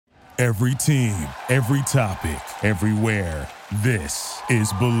Every team, every topic, everywhere. This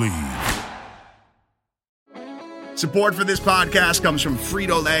is Believe. Support for this podcast comes from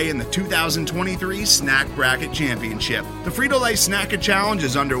Frito-Lay and the 2023 Snack Bracket Championship. The Frito-Lay Snack It Challenge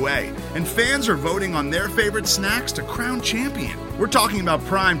is underway, and fans are voting on their favorite snacks to crown champion. We're talking about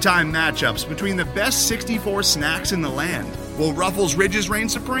prime-time matchups between the best 64 snacks in the land. Will Ruffles Ridges reign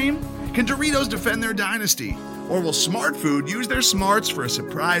supreme? Can Doritos defend their dynasty? Or will Smart Food use their smarts for a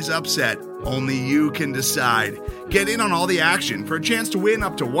surprise upset? Only you can decide. Get in on all the action for a chance to win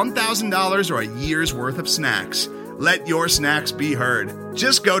up to $1,000 or a year's worth of snacks. Let your snacks be heard.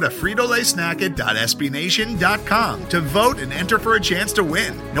 Just go to fritolaysnacket.sbnation.com to vote and enter for a chance to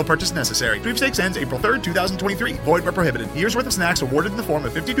win. No purchase necessary. Sweepstakes ends April 3rd, 2023. Void where prohibited. Year's worth of snacks awarded in the form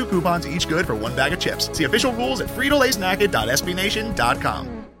of 52 coupons, each good for one bag of chips. See official rules at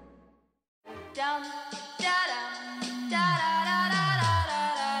fritolaysnacket.sbnation.com.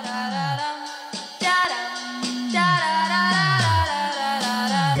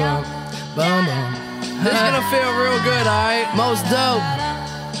 This is gonna feel real good, alright? Most dope.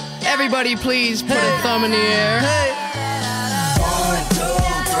 Everybody please put a thumb in the air. Hey. 1, 2,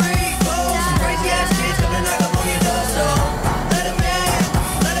 3, 4. Some crazy ass kids coming knock up on your door, so let 'em in,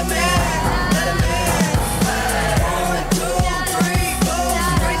 let 'em in, let 'em in. 1, 2, 3, 4.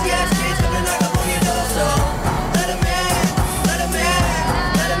 Some crazy ass kids coming knock up on your door, so let 'em in, let 'em in,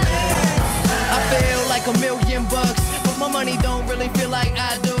 let 'em in. I feel like $1,000,000, but my money don't really feel like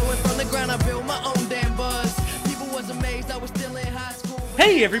I do. And from the ground I built my own damn buzz. People was amazed I was still in high school.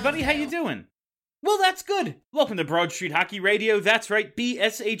 Hey everybody, how you doing? Well, that's good. Welcome to Broad Street Hockey Radio. That's right,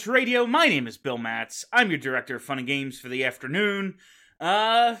 BSH Radio. My name is Bill Matz. I'm your director of fun and games for the afternoon.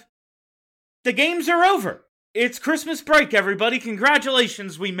 The games are over. It's Christmas break, everybody.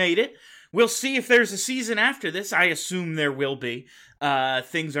 Congratulations, we made it. We'll see if there's a season after this. I assume there will be.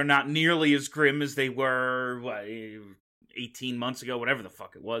 Things are not nearly as grim as they were, 18 months ago, whatever the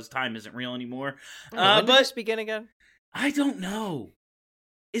fuck it was. Time isn't real anymore. When did this begin again? I don't know.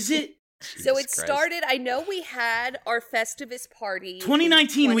 Is it? So it started, I know we had our Festivus party.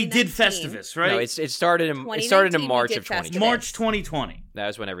 2019 we did Festivus, right? No, it started in March of 2020. March 2020. That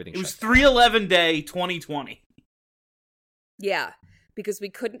was when everything It was shut down. 3/11 day 2020. Yeah, because we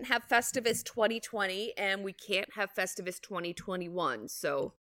couldn't have Festivus 2020 and we can't have Festivus 2021.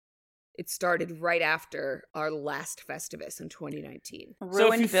 So it started right after our last Festivus in 2019.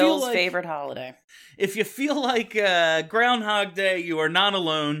 Ruined Bill's favorite holiday. If you feel like Groundhog Day, you are not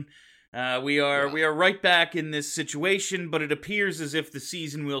alone. We are right back in this situation, but it appears as if the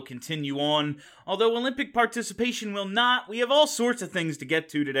season will continue on. Although Olympic participation will not. We have all sorts of things to get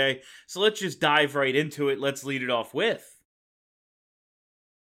to today, so let's just dive right into it. Let's lead it off with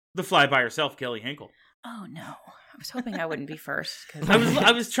the fly by herself, Kelly Hinkle. Oh no. I was hoping I wouldn't be first.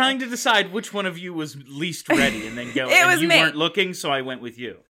 I was trying to decide which one of you was least ready and then go. It was you me. weren't looking, so I went with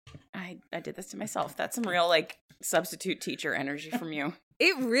you. I did this to myself. That's some real, substitute teacher energy from you.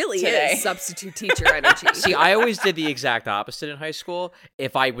 It really Today. is substitute teacher energy. See, I always did the exact opposite in high school.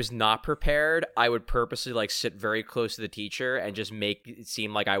 If I was not prepared, I would purposely sit very close to the teacher and just make it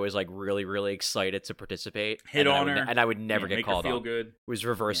seem like I was really, really excited to participate. Hit on her. And I would never get make called her feel on. good. It was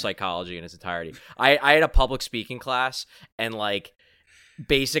reverse psychology in its entirety. I had a public speaking class, and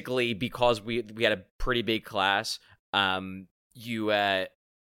basically because we had a pretty big class,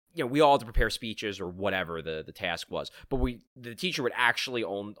 we all had to prepare speeches or whatever the task was. But the teacher would actually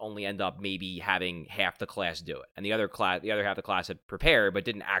only end up maybe having half the class do it, and the other half of the class had prepared but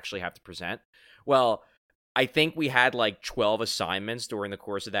didn't actually have to present. Well, I think we had 12 assignments during the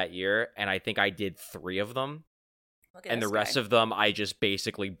course of that year, and I think I did 3 of them. And the rest of them, I just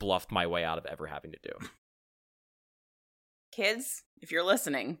basically bluffed my way out of ever having to do. Kids, if you're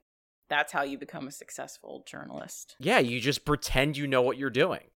listening, that's how you become a successful journalist. Yeah, you just pretend you know what you're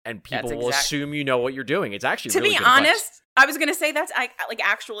doing, and people will assume you know what you're doing. It's actually really good honest, advice. I was gonna say that's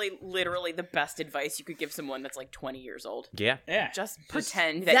actually literally the best advice you could give someone that's 20 years old. Yeah. Just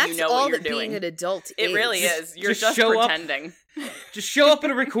pretend that you know what you're doing. That's all that being an adult is. It really is. You're just show pretending. Just show up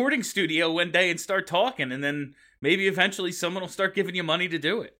at a recording studio one day and start talking, and then maybe eventually someone will start giving you money to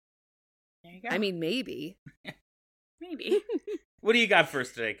do it. There you go. I mean, maybe. Maybe. What do you got for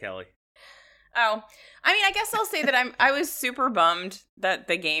us today, Kelly? Oh, I guess I'll say that I was super bummed that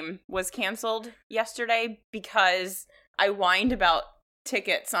the game was canceled yesterday because I whined about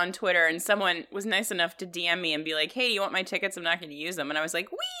tickets on Twitter and someone was nice enough to DM me and be like, hey, do you want my tickets? I'm not going to use them. And I was like,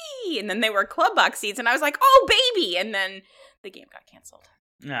 wee! And then they were club box seats and I was like, oh, baby! And then the game got canceled.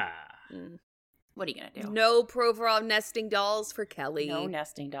 What are you going to do? No Provorov nesting dolls for Kelly. No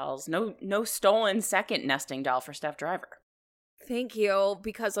nesting dolls. No stolen second nesting doll for Steph Driver. Thank you,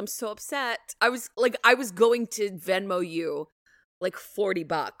 because I'm so upset. I was going to Venmo you like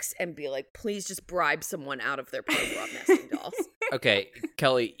 $40 and be like, please just bribe someone out of their Playground nesting dolls. Okay,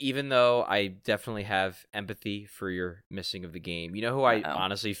 Kelly, even though I definitely have empathy for your missing of the game, you know who I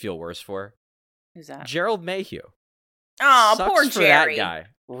honestly feel worse for? Who's that? Gerald Mayhew. Oh, Sucks poor for Jerry. that guy.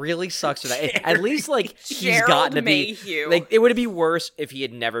 Really sucks for that. At least, like, he's Gerald gotten to be... Mayhew. Like, it would be worse if he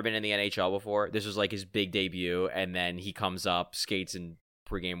had never been in the NHL before. This was, like, his big debut, and then he comes up, skates in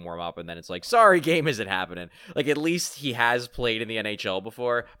pregame warm-up, and then it's like, sorry, game isn't happening. Like, at least he has played in the NHL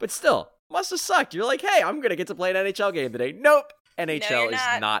before, but still, must have sucked. You're like, hey, I'm going to get to play an NHL game today. Nope. NHL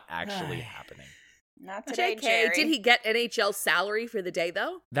is not actually happening. Not today, JK, Jerry. did he get NHL salary for the day,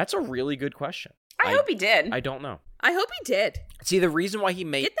 though? That's a really good question. I hope he did. I don't know. I hope he did. See, the reason why he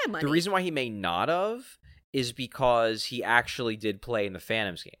may Get that money. the reason why he may not have is because he actually did play in the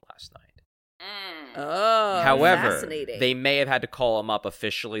Phantoms game last night. Oh, However, fascinating. they may have had to call him up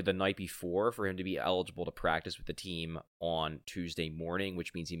officially the night before for him to be eligible to practice with the team on Tuesday morning,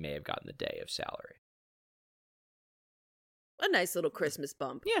 which means he may have gotten the day of salary. A nice little Christmas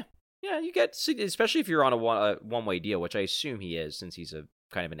bump. Yeah, you get, especially if you're on a one-way deal, which I assume he is since he's a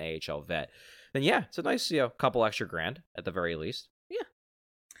kind of an AHL vet. Then yeah, it's a nice, couple extra grand at the very least.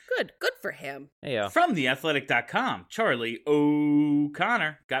 Good for him. Hey, From theathletic.com, Charlie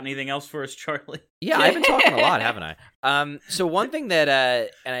O'Connor. Got anything else for us, Charlie? Yeah, I've been talking a lot, haven't I? So one thing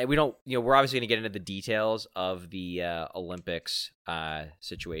that, we don't, we're obviously going to get into the details of the Olympics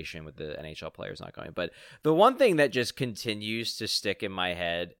situation with the NHL players not going, but the one thing that just continues to stick in my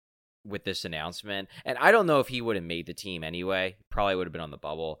head with this announcement, and I don't know if he would have made the team anyway, probably would have been on the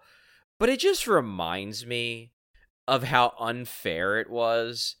bubble, but it just reminds me of how unfair it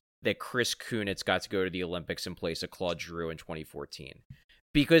was that Chris Kunitz got to go to the Olympics in place of Claude Giroux in 2014.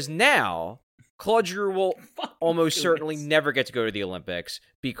 Because now, Claude Giroux will almost certainly never get to go to the Olympics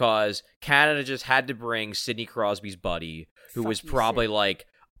because Canada just had to bring Sidney Crosby's buddy, who was probably like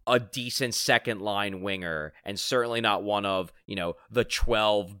a decent second-line winger and certainly not one of, the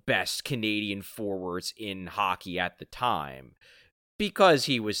 12 best Canadian forwards in hockey at the time, because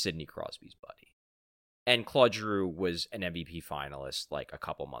he was Sidney Crosby's buddy. And Claude Giroux was an MVP finalist like a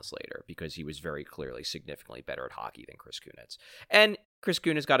couple months later because he was very clearly significantly better at hockey than Chris Kunitz. And Chris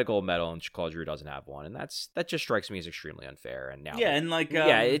Kunitz got a gold medal and Claude Giroux doesn't have one. And that just strikes me as extremely unfair. And now,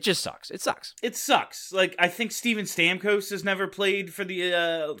 it just sucks. It sucks. It sucks. Like, I think Steven Stamkos has never played for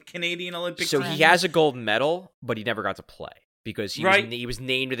the Canadian Olympic team. So he has a gold medal, but he never got to play because he was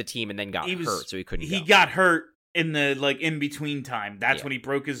named to the team and then got hurt, so he couldn't go. He got hurt in the in-between time. That's when he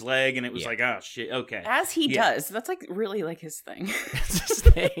broke his leg, and it was like, oh, shit, okay. As he does. That's, really, his thing. That's his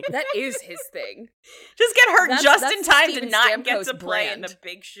thing. That is his thing. Just get hurt That's in time Steven to not Stamkos' get to play brand. in the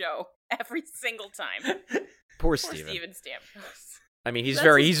big show every single time. Poor Poor Steven. Steven Stamkos. I mean, he's That's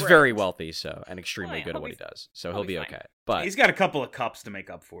very his very brand. wealthy, so and extremely good at what he does. So he'll be fine. okay. But He's got a couple of cups to make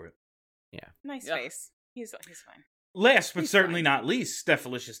up for it. Nice Yeah. face. He's fine. Last but He's certainly fine. not least,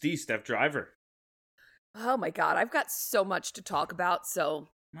 Stephalicious D, Steph Driver. Oh my God, I've got so much to talk about, so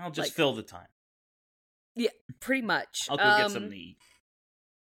I'll just Like- fill the time. yeah, pretty much. I'll go get something to eat.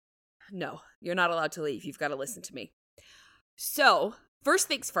 No, you're not allowed to leave. You've got to listen to me. So, first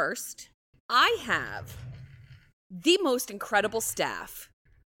things first, I have the most incredible staff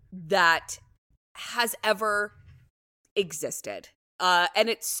that has ever existed. And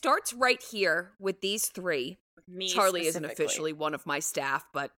it starts right here with these three. Me Charlie isn't specifically. officially one of my staff,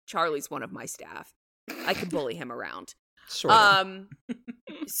 but Charlie's one of my staff. I can bully him around. sort of.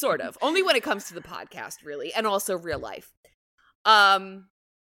 Sort of. Only when it comes to the podcast, really, and also real life.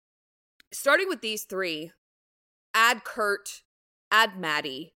 Starting with these three, add Kurt, add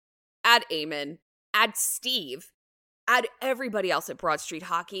Maddie, add Eamon, add Steve, add everybody else at Broad Street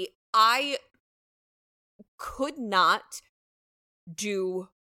Hockey. I could not do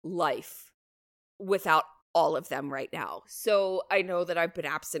life without all of them right now. So I know that I've been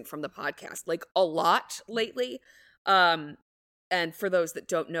absent from the podcast like a lot lately. And for those that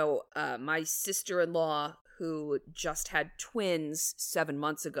don't know, my sister-in-law, who just had twins 7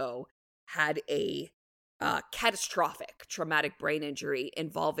 months ago, had a catastrophic traumatic brain injury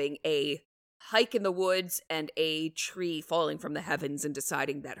involving a hike in the woods and a tree falling from the heavens and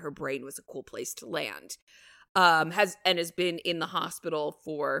deciding that her brain was a cool place to land. Has been in the hospital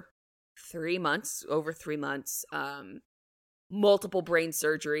for 3 months, over 3 months, multiple brain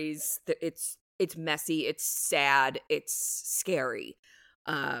surgeries. It's messy, it's sad, it's scary.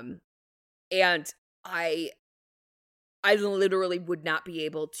 And I literally would not be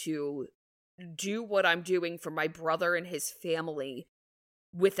able to do what I'm doing for my brother and his family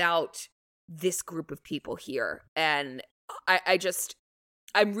without this group of people here. And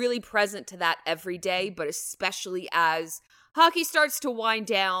I'm really present to that every day, but especially as hockey starts to wind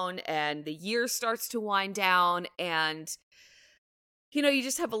down and the year starts to wind down and, you know, you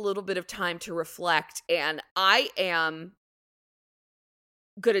just have a little bit of time to reflect. And I am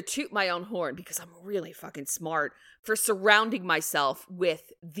going to toot my own horn because I'm really fucking smart for surrounding myself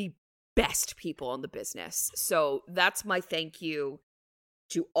with the best people in the business. So that's my thank you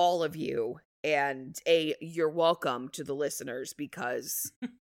to all of you. And you're welcome to the listeners because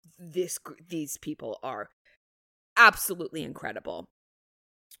these people are absolutely incredible.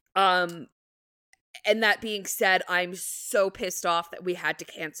 And that being said, I'm so pissed off that we had to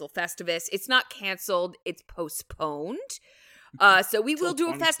cancel Festivus. It's not canceled, it's postponed. So we will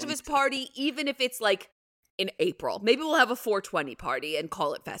do a Festivus party, even if it's like in April. Maybe we'll have a 420 party and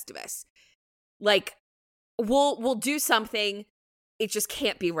call it Festivus. Like, we'll do something. It just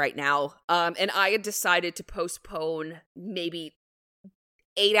can't be right now. And I had decided to postpone maybe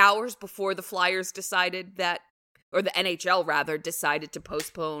 8 hours before the Flyers decided that, or the NHL rather, decided to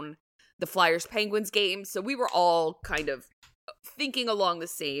postpone the Flyers-Penguins game. So we were all kind of thinking along the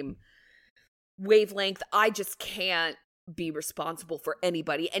same wavelength. I just can't be responsible for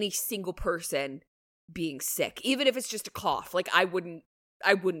anybody, any single person being sick, even if it's just a cough. Like, I wouldn't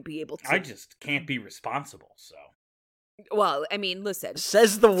be able to. I just can't be responsible, so. Well, I mean, listen.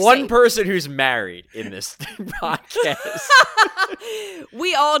 Says the one person who's married in this podcast.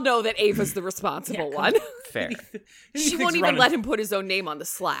 We all know that Ava's the responsible one. Fair. She won't even let him put his own name on the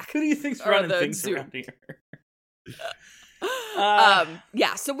Slack. Who do you think's running things around here?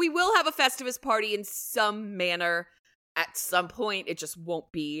 Yeah, so we will have a Festivus party in some manner at some point. It just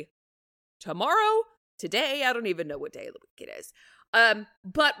won't be tomorrow, today. I don't even know what day of the week it is.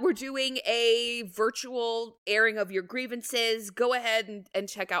 But we're doing a virtual airing of your grievances. Go ahead and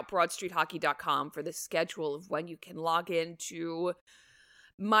check out broadstreethockey.com for the schedule of when you can log into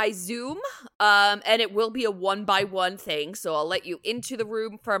my Zoom. And it will be a 1-by-1 thing. So I'll let you into the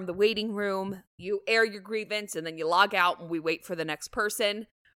room from the waiting room. You air your grievance and then you log out and we wait for the next person.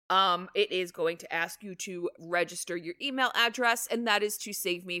 It is going to ask you to register your email address, and that is to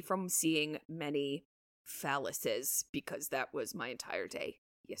save me from seeing many phalluses, because that was my entire day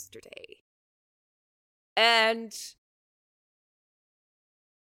yesterday. And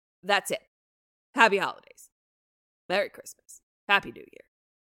that's it. Happy holidays. Merry Christmas. Happy New Year.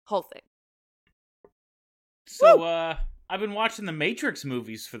 Whole thing. So, I've been watching the Matrix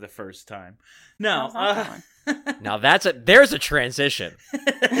movies for the first time. No, now there's a transition.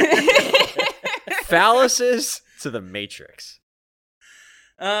 Phalluses to the Matrix.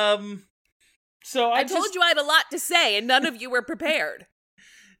 So I told you I had a lot to say, and none of you were prepared.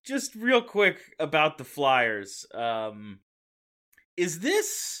 Just real quick about the Flyers. They're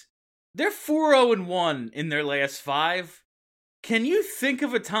 4-0-1 in their last 5. Can you think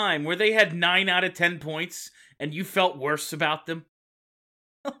of a time where they had 9 out of 10 points and you felt worse about them?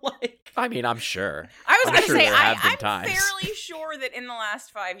 I mean, I'm sure. I was going to say, I'm times. fairly sure that in the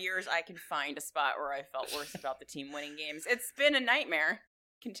last 5 years, I can find a spot where I felt worse about the team winning games. It's been a nightmare.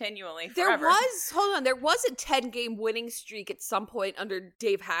 Continually, forever. There was a 10-game winning streak at some point under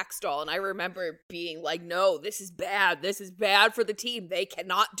Dave Haxtell, and I remember being like, no, this is bad for the team, they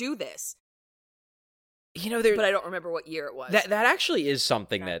cannot do this. You know, but I don't remember what year it was. That actually is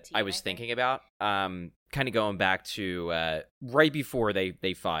something that I was thinking about, kind of going back to right before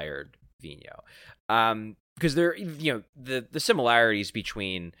they fired Vigneault. Because there, you know, the similarities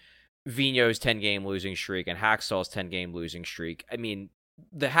between Vigneault's 10-game losing streak and Haxtell's 10-game losing streak, I mean,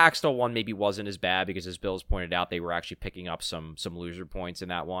 the Haxtell one maybe wasn't as bad because, as Bill's pointed out, they were actually picking up some loser points in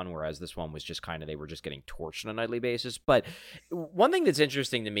that one, whereas this one was just kind of, they were just getting torched on a nightly basis. But one thing that's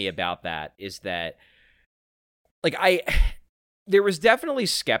interesting to me about that is that, like, there was definitely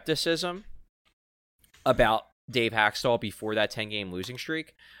skepticism about Dave Haxtell before that 10-game losing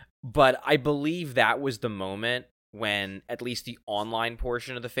streak, but I believe that was the moment when at least the online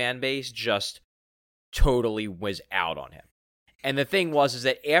portion of the fan base just totally was out on him. And the thing is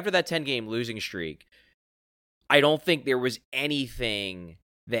that after that 10-game losing streak, I don't think there was anything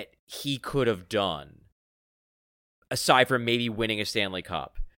that he could have done, aside from maybe winning a Stanley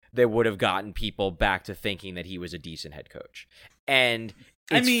Cup, that would have gotten people back to thinking that he was a decent head coach. And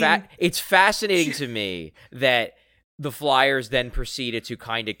it's fascinating to me that the Flyers then proceeded to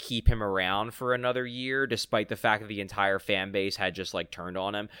kind of keep him around for another year, despite the fact that the entire fan base had just, like, turned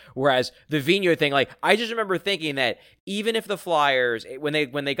on him. Whereas the Vigneault thing, like, I just remember thinking that even if the Flyers, when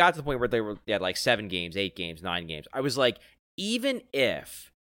they got to the point where they had like 7 games, 8 games, 9 games, I was like, even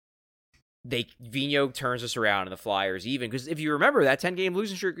if Vigneault turns us around and the Flyers even, because if you remember that 10-game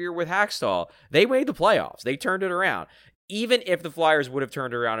losing streak year with Haxtell, they made the playoffs. They turned it around. even if the Flyers would have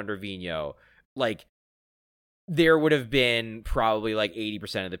turned around under Vigneault, like, there would have been probably like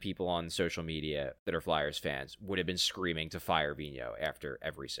 80% of the people on social media that are Flyers fans would have been screaming to fire Vigneault after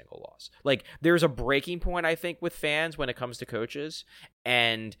every single loss. Like, there's a breaking point, I think, with fans when it comes to coaches,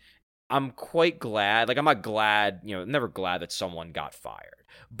 and I'm quite glad. Like, I'm not glad, I'm never glad that someone got fired,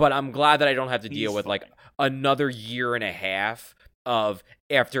 but I'm glad that I don't have to deal with like another year and a half of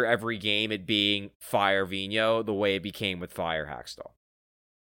after every game it being fire Vigneault the way it became with fire Hackstall.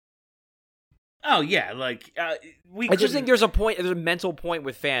 Oh yeah, like I just think there's a mental point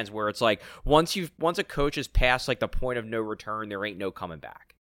with fans where it's like once a coach is past like the point of no return, there ain't no coming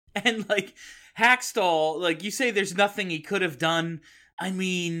back. And like Hackstall, like you say, there's nothing he could have done. I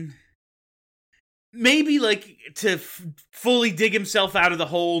mean, maybe like to fully dig himself out of the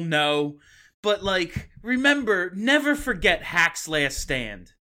hole, no. But like, remember, never forget Hack's last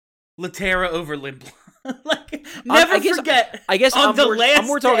stand. Laterra over Lindblom. Like, never forget. I guess I'm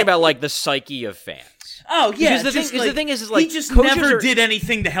more talking about like the psyche of fans. Oh yeah, because the thing is like he just never did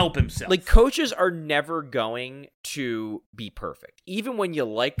anything to help himself. Like, coaches are never going to be perfect, even when you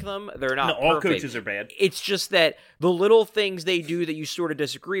like them. They're not. No, all perfect. coaches are bad. It's just that the little things they do that you sort of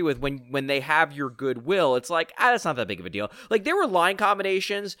disagree with, when they have your goodwill, it's like that's not that big of a deal. Like, there were line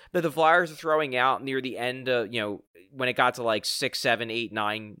combinations that the Flyers are throwing out near the end. When it got to like 6, 7, 8,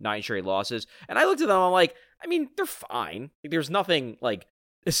 9 straight losses, and I looked at them, I'm like, I mean, they're fine. Like, there's nothing like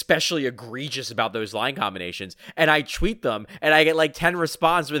especially egregious about those line combinations, and I tweet them and I get like 10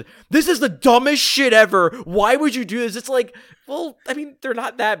 responses with, "This is the dumbest shit ever. Why would you do this?" It's like, well, I mean, they're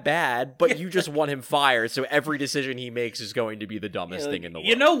not that bad, but you just want him fired, so every decision he makes is going to be the dumbest thing in the world.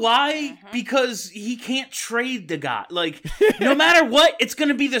 You know why? Because he can't trade the guy. Like, no matter what, it's going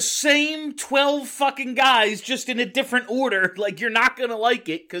to be the same 12 fucking guys, just in a different order. Like, you're not going to like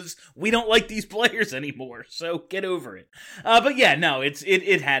it because we don't like these players anymore. So get over it. But yeah, no,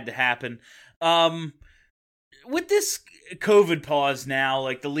 it had to happen. With this COVID pause now,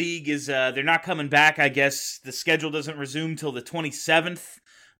 like, the league is, they're not coming back, I guess. The schedule doesn't resume till the 27th.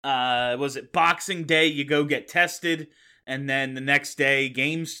 Was it Boxing Day? You go get tested, and then the next day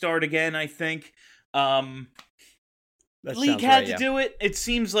games start again, I think. The league had to do it. It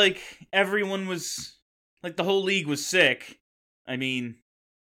seems like everyone was, like, the whole league was sick. I mean,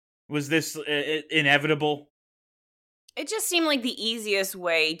 was this inevitable? It just seemed like the easiest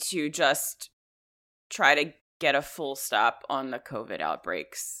way to just try to get a full stop on the COVID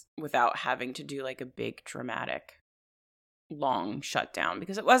outbreaks without having to do like a big dramatic long shutdown,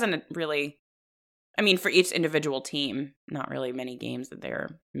 because it wasn't really, I mean, for each individual team, not really many games that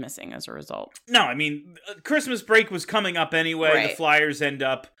they're missing as a result. No, I mean, Christmas break was coming up anyway. Right. The Flyers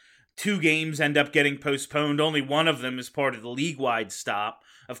two games end up getting postponed. Only one of them is part of the league-wide stop.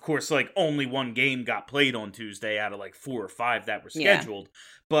 Of course, like, only one game got played on Tuesday out of like 4 or 5 that were scheduled. Yeah.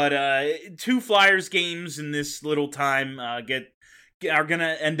 But 2 Flyers games in this little time are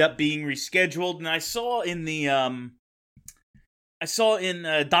gonna end up being rescheduled. And I saw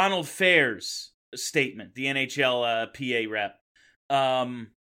in Donald Fair's statement, the NHL PA rep,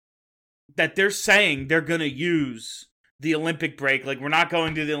 that they're saying they're gonna use the Olympic break. Like, we're not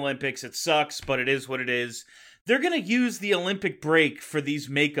going to the Olympics. It sucks, but it is what it is. They're going to use the Olympic break for these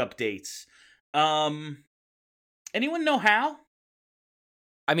makeup dates. Anyone know how?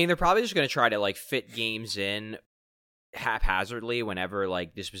 I mean, they're probably just going to try to like fit games in haphazardly whenever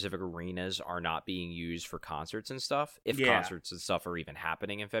like the specific arenas are not being used for concerts and stuff, if concerts and stuff are even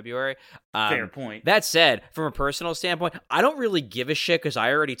happening in February. Fair point. That said, from a personal standpoint, I don't really give a shit because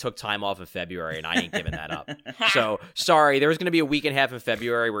I already took time off in February and I ain't giving that up. So sorry, there's going to be a week and a half in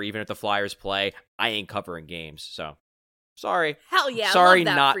February where even if the Flyers play, I ain't covering games. So sorry. Hell yeah. Sorry,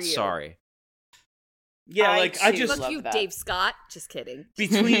 love that not for you. sorry. Yeah, I just look you, that. Dave Scott. Just kidding.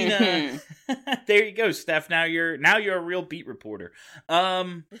 Between there you go, Steph. Now you're a real beat reporter.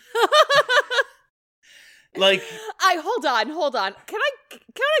 Like, hold on. Can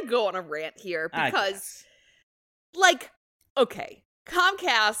I go on a rant here? Because, like, okay,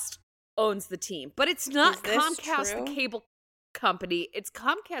 Comcast owns the team, but it's not Comcast, the cable company. It's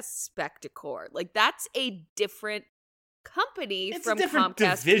Comcast Spectacor. Like, that's a different company from a different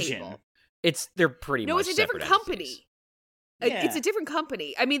Comcast division. Cable. They're pretty much No, it's a different company. Yeah. It's a different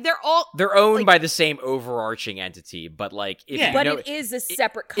company. I mean, they're owned like, by the same overarching entity, but like, it is a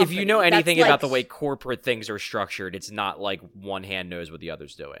separate company. If you know anything That's about the way corporate things are structured, it's not like one hand knows what the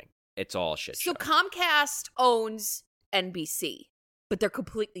other's doing. It's all shit. So Comcast owns NBC, but they're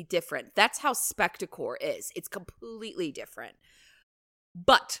completely different. That's how Spectacor is. It's completely different.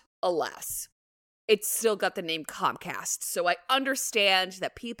 But alas, it's still got the name Comcast. So I understand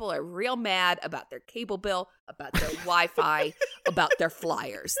that people are real mad about their cable bill, about their Wi-Fi, about their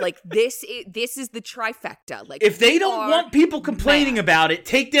flyers. Like this is the trifecta. Like if they don't want people complaining mad. about it,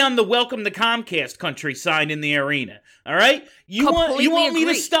 take down the "Welcome to Comcast" country sign in the arena. All right? You want me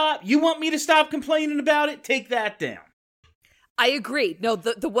to stop? You want me to stop complaining about it? Take that down. I agree. No,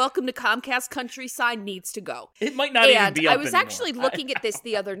 the "Welcome to Comcast" country sign needs to go. It might not even be up I was anymore. actually looking at this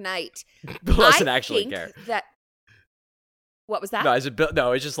the other night. Bill doesn't I actually think care. that. What was that?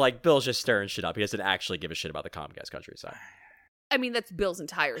 No, it's just like Bill's just stirring shit up. He doesn't actually give a shit about the Comcast country sign. I mean, that's Bill's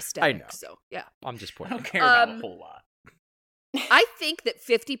entire aesthetic. I know. So yeah, I'm just I pointing. don't care about a whole lot. I think that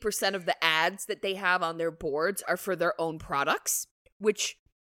 50% of the ads that they have on their boards are for their own products, which,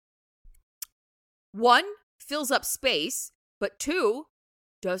 one, fills up space, but two,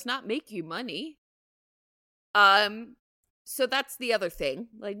 does not make you money. So that's the other thing.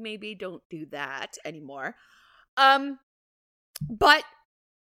 Like, maybe don't do that anymore. But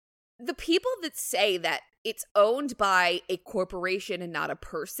the people that say that it's owned by a corporation and not a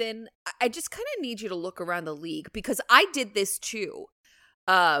person, I just kind of need you to look around the league, because I did this too.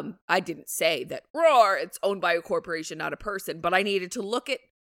 I didn't say that, roar, it's owned by a corporation, not a person, but I needed to look at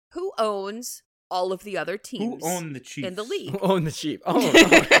who owns all of the other teams Who own the Chiefs? in the league. Own the sheep.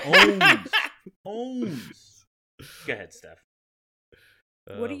 Owns. Go ahead, Steph.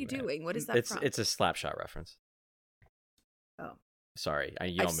 What are you doing? What is that from? It's a Slapshot reference. Oh. Sorry,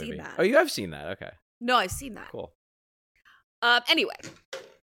 you I've don't seen movie. that. Oh, you have seen that? Okay, No, I've seen that. cool. Anyway,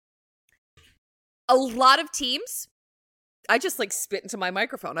 a lot of teams. I just spit into my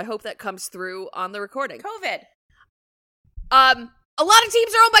microphone. I hope that comes through on the recording. COVID. A lot of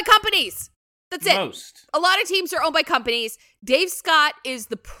teams are owned by companies. That's it. Most. A lot of teams are owned by companies. Dave Scott is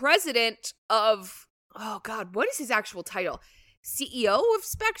the president of, oh God, what is his actual title? CEO of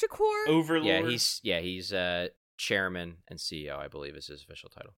Spectacor? Overlord. He's chairman and CEO, I believe is his official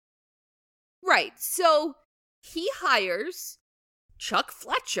title. Right. So he hires Chuck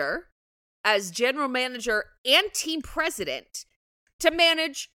Fletcher as general manager and team president to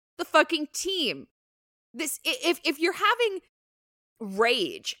manage the fucking team. This, if you're having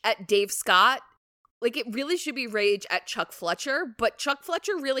rage at Dave Scott, it really should be rage at Chuck Fletcher, but Chuck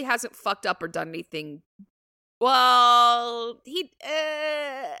Fletcher really hasn't fucked up or done anything. Well, he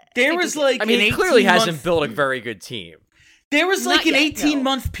he clearly hasn't built a very good team. There was Not an yet,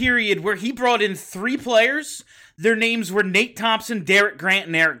 18-month period where he brought in 3 players. Their names were Nate Thompson, Derek Grant,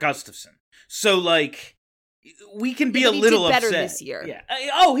 and Eric Gustafson. So, we can be a little did better upset. this year. Yeah.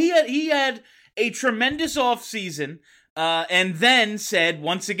 He had a tremendous offseason, and then said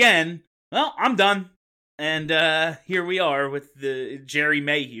once again, well, I'm done. And here we are with the Jerry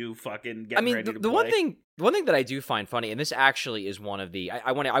Mayhew fucking getting ready to play. One thing that I do find funny, and this actually is one of the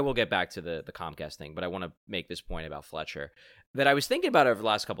I will get back to the Comcast thing, but I want to make this point about Fletcher that I was thinking about over the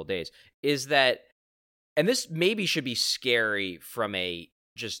last couple of days is that, and this maybe should be scary from a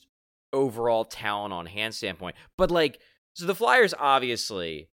just overall talent on hand standpoint, but so the Flyers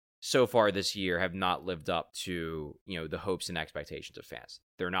obviously so far this year have not lived up to, the hopes and expectations of fans.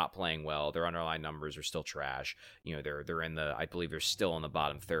 They're not playing well. Their underlying numbers are still trash. They're in I believe they're still in the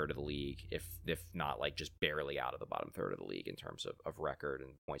bottom third of the league, if not just barely out of the bottom third of the league in terms of record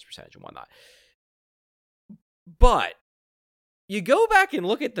and points percentage and whatnot. But you go back and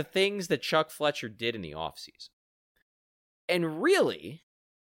look at the things that Chuck Fletcher did in the offseason, and really,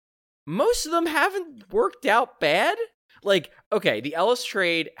 most of them haven't worked out bad. Okay, the Ellis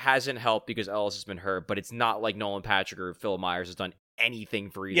trade hasn't helped because Ellis has been hurt, but it's not like Nolan Patrick or Phil Myers has done anything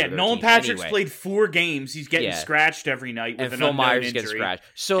for either. Yeah, of their Nolan teams Patrick's anyway. played 4 games. He's getting scratched every night with And an Phil unknown Myers is injury. getting scratched.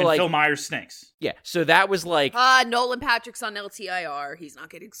 So and Phil Myers stinks. Yeah, so that was Nolan Patrick's on LTIR. He's not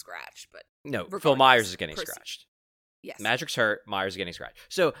getting scratched, but no, Phil regardless, Myers is getting scratched. Yes. Magic's hurt, Myers is getting scratched.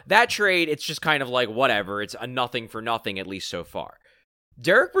 So that trade, it's just kind of whatever. It's a nothing for nothing, at least so far.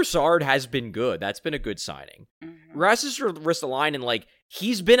 Derek Brassard has been good. That's been a good signing. Mm-hmm. Rasmus Ristolainen,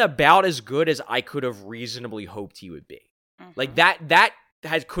 he's been about as good as I could have reasonably hoped he would be. Mm-hmm.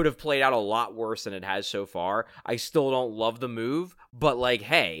 That could have played out a lot worse than it has so far. I still don't love the move, but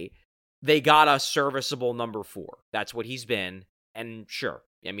hey, they got a serviceable number 4. That's what he's been, and sure.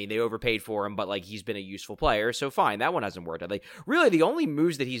 I mean, they overpaid for him, but he's been a useful player, so fine. That one hasn't worked out. Really, the only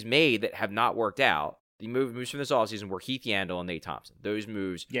moves that he's made that have not worked out, the moves from this offseason were Keith Yandel and Nate Thompson. Those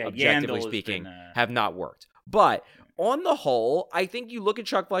moves, objectively speaking, have not worked. But on the whole, I think you look at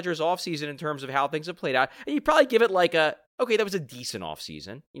Chuck Fletcher's offseason in terms of how things have played out, and you probably give it okay, that was a decent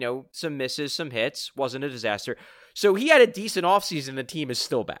offseason. Some misses, some hits, wasn't a disaster. So he had a decent offseason, the team is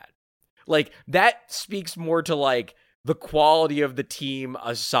still bad. That speaks more to the quality of the team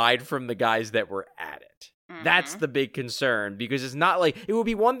aside from the guys that were at it. That's the big concern, because it's not like it would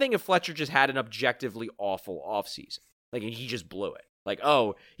be one thing if Fletcher just had an objectively awful offseason. Like, he just blew it. Like,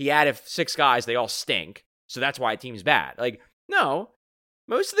 oh, he added 6 guys, they all stink, so that's why a team's bad. Like, no.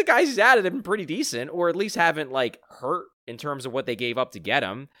 Most of the guys he's added have been pretty decent, or at least haven't, like, hurt in terms of what they gave up to get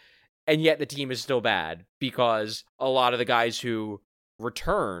him. And yet the team is still bad because a lot of the guys who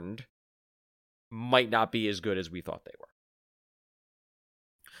returned might not be as good as we thought they were.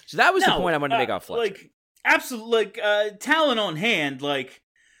 So that was the point I wanted to make off Fletcher. Like, absolutely, like, talent on hand, like,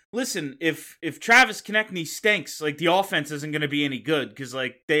 listen, if Travis Konechny stinks, like, the offense isn't going to be any good because,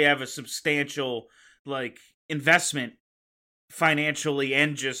 like, they have a substantial, like, investment financially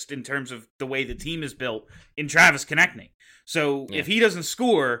and just in terms of the way the team is built in Travis Konechny. So if he doesn't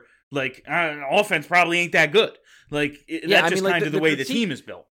score, like, offense probably ain't that good. Like, that's just kind of the way the team is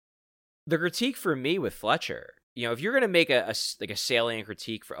built. The critique for me with Fletcher, you know, if you're going to make a salient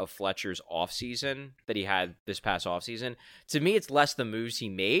critique of Fletcher's offseason that he had this past offseason, to me it's less the moves he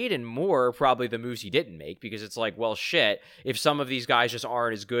made and more probably the moves he didn't make, because it's like, well, shit, if some of these guys just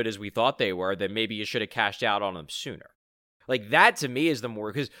aren't as good as we thought they were, then maybe you should have cashed out on them sooner. Like, that to me is the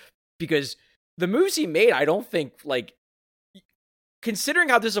more, because the moves he made, I don't think, like, considering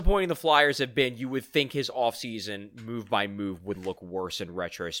how disappointing the Flyers have been, you would think his offseason, move by move, would look worse in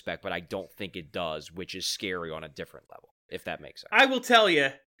retrospect, but I don't think it does, which is scary on a different level, if that makes sense. I will tell you,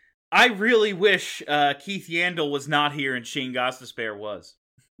 I really wish Keith Yandel was not here and Shane Gostisbehere was.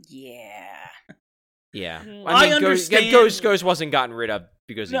 Yeah. Yeah. I understand. Ghost wasn't gotten rid of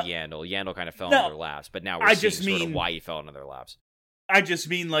because of Yandel. Yandel kind of fell into their laps, but now we're seeing sort of why he fell into their laps. I just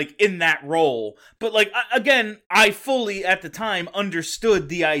mean, like, in that role. But, like, again, I fully, at the time, understood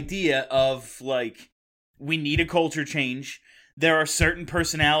the idea of, like, we need a culture change. There are certain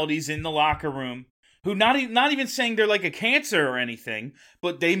personalities in the locker room who, not even saying they're, like, a cancer or anything,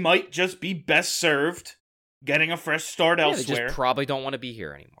 but they might just be best served getting a fresh start elsewhere. They just probably don't want to be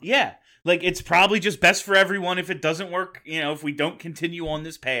here anymore. Yeah. Like, it's probably just best for everyone if it doesn't work, you know, if we don't continue on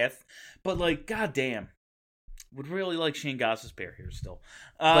this path. But, like, goddamn. Would really like Shane Gostisbehere here still.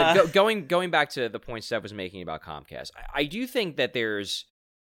 But going back to the point Steph was making about Comcast, I do think that there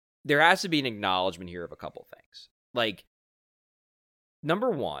has to be an acknowledgement here of a couple things. Like, number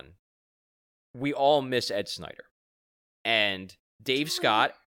one, we all miss Ed Snyder. And Dave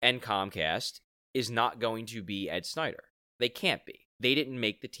Scott and Comcast is not going to be Ed Snyder. They can't be. They didn't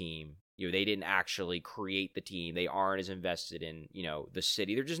make the team. You know, they didn't actually create the team. They aren't as invested in, you know, the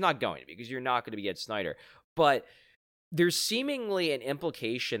city. They're just not going to be, because you're not going to be Ed Snyder. But there's seemingly an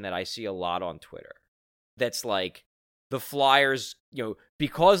implication that I see a lot on Twitter that's like, the Flyers, you know,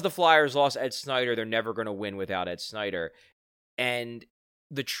 because the Flyers lost Ed Snyder, they're never going to win without Ed Snyder. And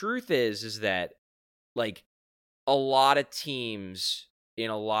the truth is that, like, a lot of teams in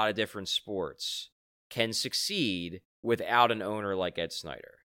a lot of different sports can succeed without an owner like Ed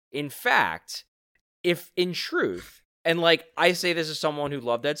Snyder. In fact, if in truth, and, like, I say this as someone who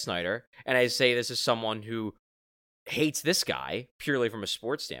loved Ed Snyder, and I say this as someone who hates this guy purely from a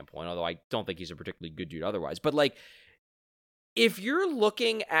sports standpoint, although I don't think he's a particularly good dude otherwise. But, like, if you're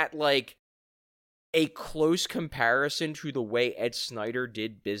looking at, like, a close comparison to the way Ed Snyder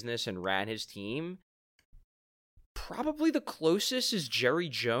did business and ran his team, probably the closest is Jerry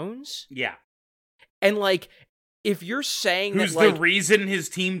Jones. Yeah. And, like, if you're saying who's that, like, the reason his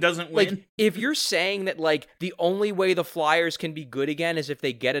team doesn't win? Like, if you're saying that, like, the only way the Flyers can be good again is if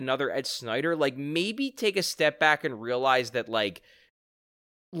they get another Ed Snyder, like, maybe take a step back and realize that, like,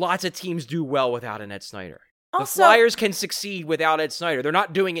 lots of teams do well without an Ed Snyder. Also, the Flyers can succeed without Ed Snyder. They're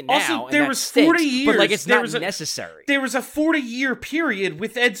not doing it now. Also, and there that was stinks, 40 years. But, like, it's not necessary. There was a 40-year period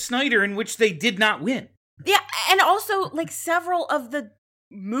with Ed Snyder in which they did not win. Yeah, and also, like, several of the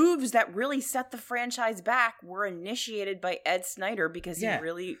moves that really set the franchise back were initiated by Ed Snyder because he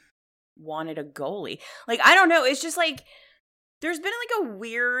really wanted a goalie. Like, I don't know. It's just, like, there's been, like, a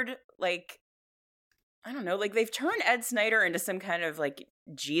weird, like, I don't know, like, they've turned Ed Snyder into some kind of, like,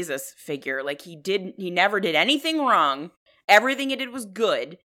 Jesus figure. Like, he never did anything wrong. Everything he did was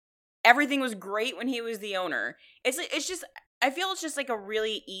good. Everything was great when he was the owner. It's just, I feel it's just, like, a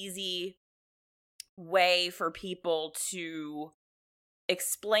really easy way for people to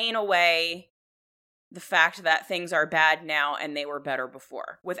explain away the fact that things are bad now and they were better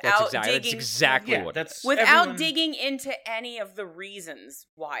before without digging into any of the reasons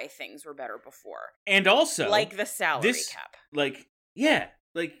why things were better before. And also, like the salary cap. Like, yeah,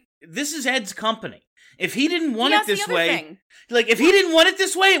 like, this is Ed's company. If he didn't want it this way, like, if he didn't want it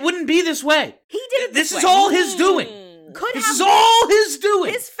this way, it wouldn't be this way. He did it this way. This is all his doing. This is all his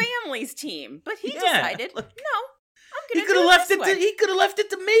doing. His family's team. But he decided, no, gonna He could do have it left this it. way. He could have left it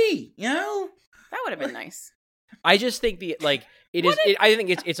to me. You know. That would have been nice. I just think I think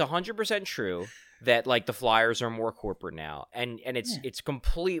it's 100% true that like the Flyers are more corporate now, and it's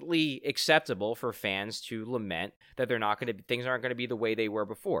completely acceptable for fans to lament that things aren't going to be the way they were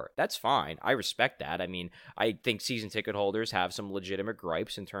before. That's fine. I respect that. I mean, I think season ticket holders have some legitimate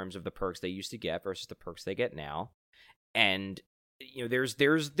gripes in terms of the perks they used to get versus the perks they get now, and you know,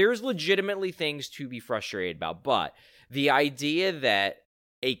 there's legitimately things to be frustrated about. But the idea that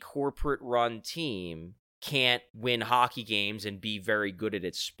a corporate run team can't win hockey games and be very good at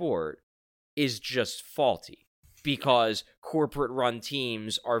its sport is just faulty, because corporate run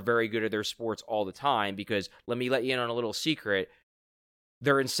teams are very good at their sports all the time, because let me let you in on a little secret,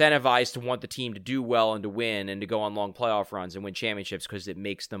 they're incentivized to want the team to do well and to win and to go on long playoff runs and win championships because it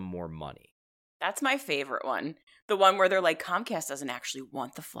makes them more money. That's my favorite one. The one where they're like, Comcast doesn't actually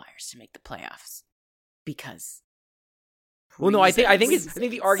want the Flyers to make the playoffs because Well, no, I think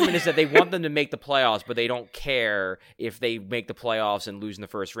the argument is that they want them to make the playoffs, but they don't care if they make the playoffs and lose in the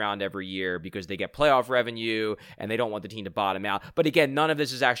first round every year because they get playoff revenue and they don't want the team to bottom out. But again, none of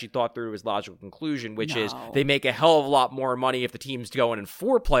this is actually thought through to its logical conclusion, which is they make a hell of a lot more money if the team's going in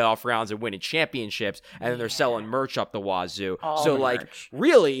 4 playoff rounds and winning championships, and then they're selling merch up the wazoo. So, like,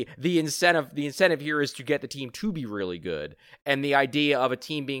 really, the incentive here is to get the team to be really good, and the idea of a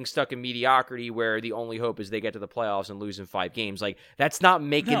team being stuck in mediocrity where the only hope is they get to the playoffs and lose in 5 games, like, that's not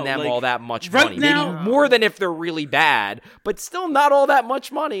making them all that much money. Now, maybe more than if they're really bad, but still not all that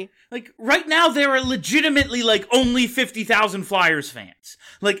much money. Like, right now, there are legitimately, like, only 50,000 Flyers fans.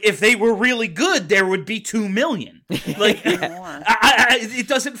 Like, if they were really good, there would be 2 million. Like, it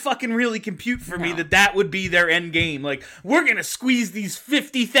doesn't fucking really compute for me that would be their end game. Like, we're gonna squeeze these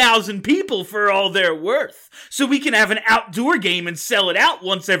 50,000 people for all they're worth, so we can have an outdoor game and sell it out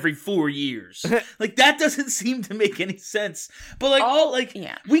once every 4 years. Like, that doesn't seem to make any sense. But, like,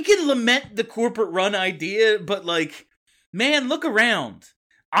 we can lament the corporate run idea, but, like, man, look around.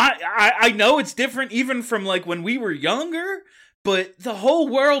 I know it's different even from, like, when we were younger, but the whole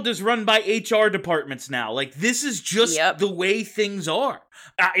world is run by HR departments now. Like, this is just the way things are.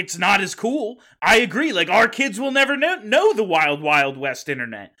 It's not as cool. I agree. Like, our kids will never know the wild, wild west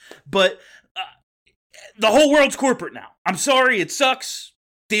internet. But the whole world's corporate now. I'm sorry, it sucks.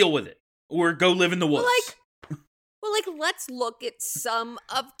 Deal with it. Or go live in the woods. Well, let's look at some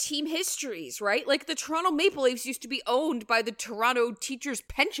of team histories, right? Like, the Toronto Maple Leafs used to be owned by the Toronto Teachers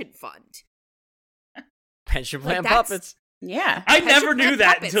Pension Fund. Pension plan puppets. Yeah. I never knew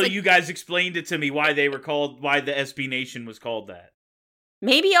that until you guys explained it to me, why the SB Nation was called that.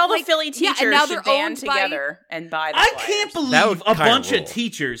 Maybe all the Philly teachers and now should they're band owned together and buy the I Flyers. can't believe a bunch of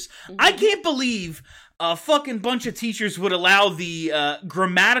teachers. Mm-hmm. I can't believe a fucking bunch of teachers would allow the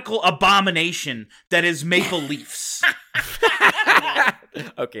grammatical abomination that is Maple Leafs.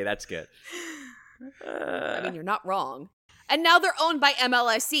 Okay, that's good. I mean, you're not wrong. And now they're owned by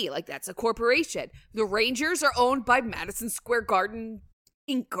MLSE. Like, that's a corporation. The Rangers are owned by Madison Square Garden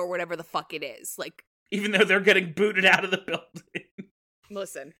Inc. or whatever the fuck it is. Like, even though they're getting booted out of the building.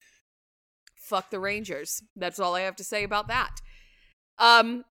 Listen, fuck the Rangers. That's all I have to say about that.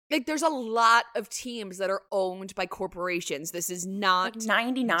 Like, there's a lot of teams that are owned by corporations. This is not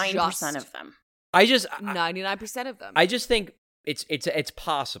 99% of them. 99% of them. I just think it's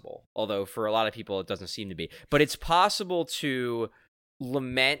possible, although for a lot of people it doesn't seem to be, but it's possible to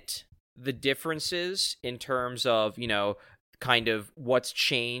lament the differences in terms of, you know, kind of what's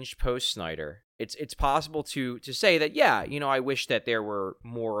changed post Snyder. It's possible to say that, yeah, you know, I wish that there were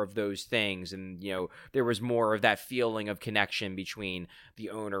more of those things, and, you know, there was more of that feeling of connection between the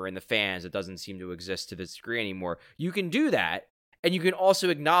owner and the fans that doesn't seem to exist to this degree anymore. You can do that, and you can also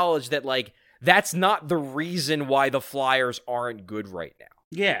acknowledge that, like, that's not the reason why the Flyers aren't good right now.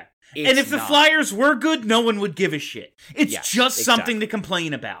 Yeah. And if the Flyers were good, no one would give a shit. It's just something to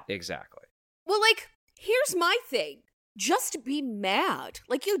complain about. Exactly. Well, like, here's my thing. Just be mad.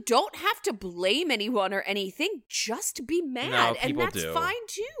 Like, you don't have to blame anyone or anything. Just be mad. No, and that's do. fine,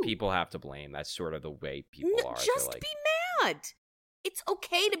 too. People have to blame. That's sort of the way people are. Just be mad. It's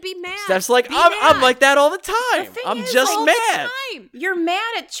okay to be mad. Steph's like, I'm like that all the time. I'm just mad. You're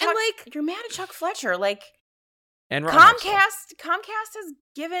mad at Chuck. You're mad at Chuck Fletcher. Like, and Comcast has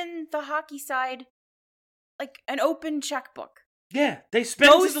given the hockey side like an open checkbook. Yeah, they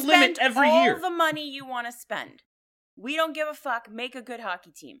spend to the limit every year. All the money you want to spend. We don't give a fuck. Make a good hockey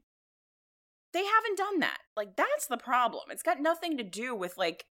team. They haven't done that. Like, that's the problem. It's got nothing to do with,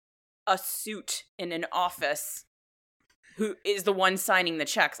 like, a suit in an office who is the one signing the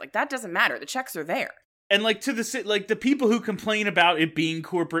checks. Like, that doesn't matter. The checks are there. And, like, the people who complain about it being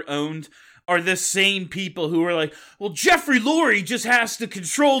corporate owned are the same people who are like, well, Jeffrey Lurie just has to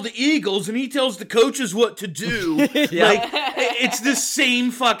control the Eagles and he tells the coaches what to do. Like, it's the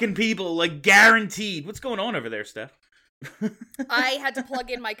same fucking people, like, guaranteed. What's going on over there, Steph? I had to plug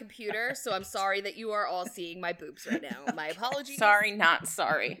in my computer, so I'm sorry that you are all seeing my boobs right now. My apologies. Sorry, not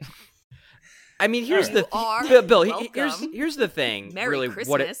sorry. I mean, here's You the are Bill. welcome. Here's the thing. Merry really,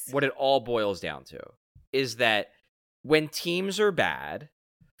 Christmas. what it all boils down to is that when teams are bad,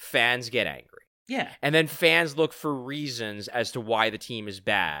 fans get angry. Yeah. And then fans look for reasons as to why the team is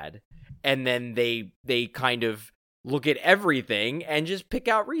bad, and then they kind of look at everything and just pick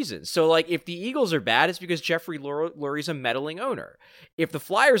out reasons. So, like, if the Eagles are bad, it's because Jeffrey Lurie's a meddling owner. If the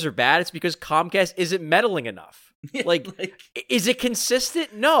Flyers are bad, it's because Comcast isn't meddling enough. Like, is it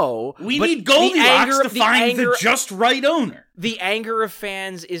consistent? No. We but need Goldilocks to find anger, the just right owner. The anger of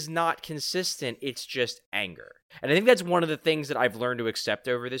fans is not consistent. It's just anger. And I think that's one of the things that I've learned to accept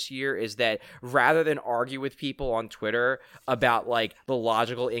over this year is that rather than argue with people on Twitter about, like, the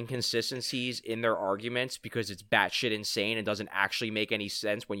logical inconsistencies in their arguments because it's batshit insane and doesn't actually make any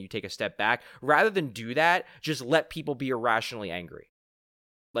sense when you take a step back, rather than do that, just let people be irrationally angry.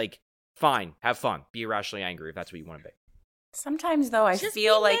 Like, fine, have fun, be irrationally angry if that's what you want to be. Sometimes, though, I Just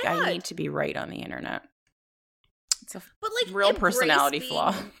feel be like mad. I need to be right on the internet. It's a But, like, real embrace personality being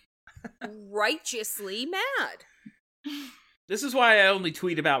flaw. Righteously mad. This is why I only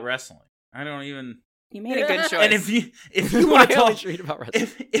tweet about wrestling. I don't even. You made a good choice. And if you want to talk about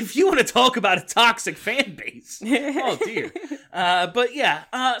wrestling. if you want to talk about a toxic fan base, oh dear. But yeah.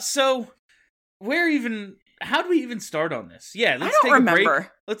 So how do we even start on this? Yeah, let's I don't take a break.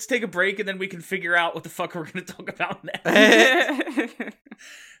 remember. Let's take a break and then we can figure out what the fuck we're going to talk about next.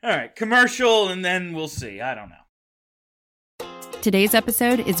 All right, commercial and then we'll see. I don't know. Today's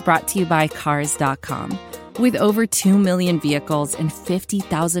episode is brought to you by Cars.com. With over 2 million vehicles and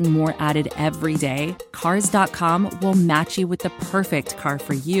 50,000 more added every day, Cars.com will match you with the perfect car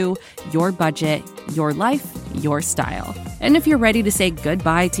for you, your budget, your life, your style. And if you're ready to say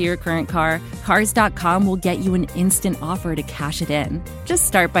goodbye to your current car, Cars.com will get you an instant offer to cash it in. Just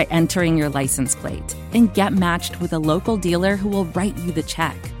start by entering your license plate and get matched with a local dealer who will write you the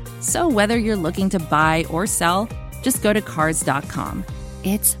check. So whether you're looking to buy or sell, just go to Cars.com.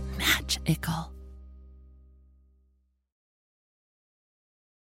 It's magical.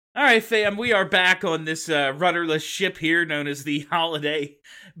 All right, fam, we are back on this rudderless ship here known as the holiday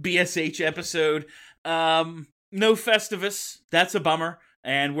BSH episode. No Festivus, that's a bummer,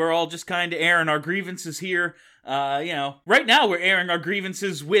 and we're all just kind of airing our grievances here. Right now we're airing our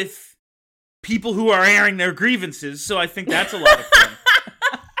grievances with people who are airing their grievances, so I think that's a lot of fun.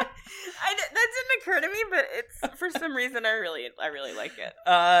 That didn't occur to me, but it's for some reason I really like it.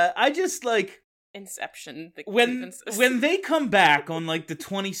 I just like Inception. When they come back on like the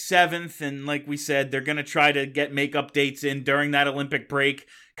 27th, and like we said, they're gonna try to get make updates in during that Olympic break.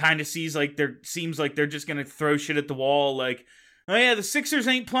 Kind of seems like they're just gonna throw shit at the wall. Like, oh yeah, the Sixers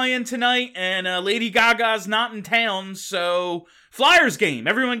ain't playing tonight, and Lady Gaga's not in town, so Flyers game.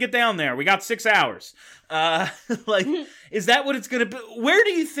 Everyone get down there. We got 6 hours. Like, is that what it's gonna be? Where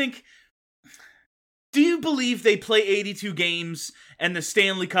do you think? Do you believe they play 82 games and the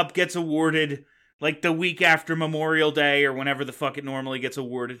Stanley Cup gets awarded like the week after Memorial Day or whenever the fuck it normally gets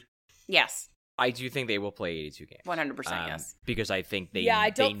awarded? Yes. I do think they will play 82 games. 100% yes. Because I think they I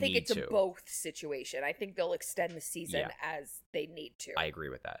don't they think need it's to. a both situation. I think they'll extend the season as they need to. I agree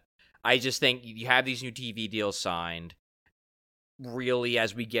with that. I just think you have these new TV deals signed. Really,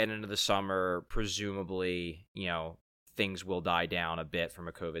 as we get into the summer, presumably, things will die down a bit from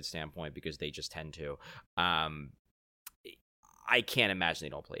a COVID standpoint because they just tend to. I can't imagine they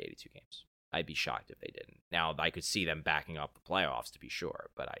don't play 82 games. I'd be shocked if they didn't. Now, I could see them backing up the playoffs to be sure,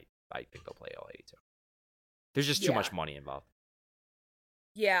 but I think they'll play all 82. There's just too much money involved.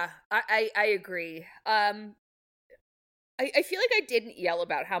 Yeah, I agree. I feel like I didn't yell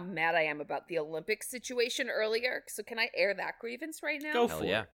about how mad I am about the Olympics situation earlier. So can I air that grievance right now? Go Hell for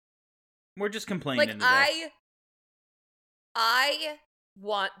yeah. it. We're just complaining Like, today. I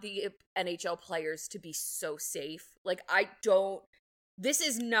want the NHL players to be so safe. Like, this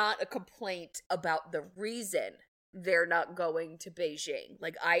is not a complaint about the reason they're not going to Beijing.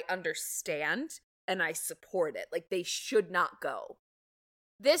 Like, I understand and I support it. Like, they should not go.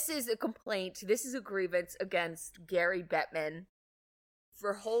 This is a complaint. This is a grievance against Gary Bettman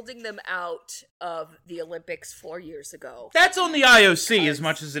for holding them out of the Olympics 4 years ago. That's on the IOC as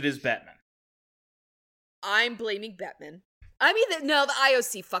much as it is Bettman. I'm blaming Bettman. I mean, the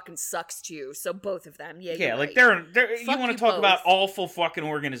IOC fucking sucks too. So both of them, yeah. Like right. they're you want to talk about awful fucking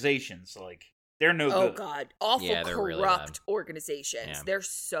organizations? Like, they're no good. Oh god, awful Yeah, they're corrupt really bad. organizations. Yeah. They're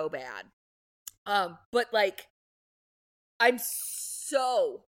so bad. But like, I'm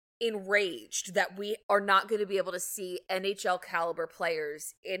so enraged that we are not going to be able to see NHL caliber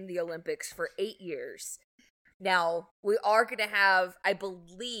players in the Olympics for 8 years. Now, we are going to have, I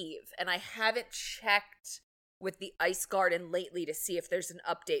believe, and I haven't checked with the Ice Garden lately to see if there's an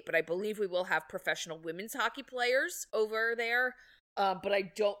update, but I believe we will have professional women's hockey players over there. But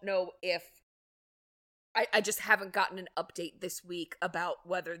I don't know if I just haven't gotten an update this week about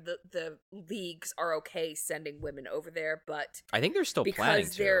whether the leagues are okay sending women over there, but I think they're still planning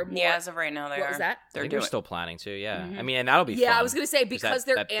because to. they're more, Yeah, as of right now, they what are. was that? I think they're still planning to, yeah. Mhm. I mean, and that'll be fun. Yeah, I was gonna say because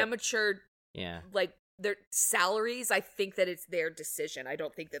they're that- amateur, Yeah. like their salaries. I think that it's their decision. I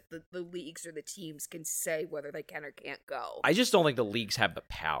don't think that the leagues or the teams can say whether they can or can't go. I just don't think the leagues have the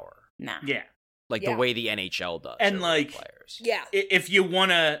power, Nah. Yeah. like Yeah. the way the NHL does. And, over like, players. Yeah, If you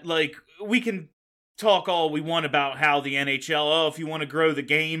want to, like, we can talk all we want about how the NHL, if you want to grow the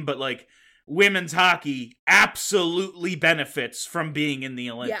game, but, like, women's hockey absolutely benefits from being in the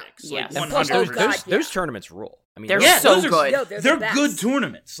Olympics. Yeah. Like, Yes. And plus, 100%. God, those yeah. tournaments rule. I mean, They're Yeah, so those are- good. No, They're the best. good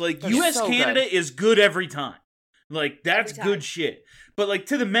tournaments. Like, They're U.S. so Canada good. is good every time. Like, that's Every time. good shit. But, like,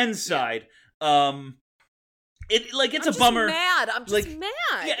 to the men's side, it's I'm a just bummer. Mad. I'm just Like, mad.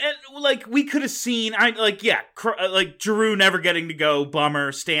 Yeah, and, like, we could have seen, like, Giroux never getting to go,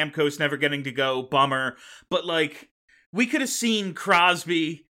 bummer. Stamkos never getting to go, bummer. But, like, we could have seen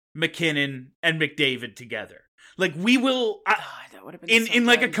Crosby, McKinnon, and McDavid together. Like, we will, God, that would have been in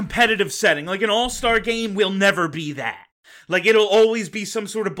like, a competitive setting, like an all-star game will never be that. Like, it'll always be some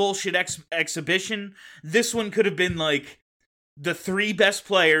sort of bullshit exhibition. This one could have been, like, the 3 best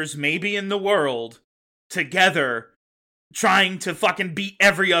players, maybe in the world, together, trying to fucking beat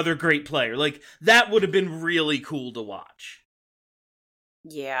every other great player. Like, that would have been really cool to watch.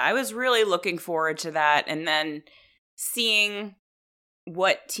 Yeah, I was really looking forward to that, and then seeing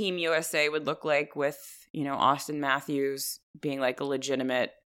what Team USA would look like with, Austin Matthews being like a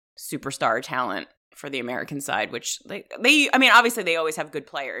legitimate superstar talent for the American side, which obviously they always have good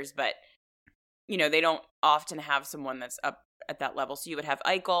players, but they don't often have someone that's up at that level. So you would have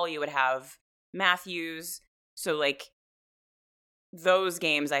Eichel, you would have Matthews. So like those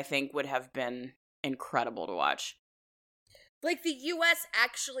games I think would have been incredible to watch. Like, the U.S.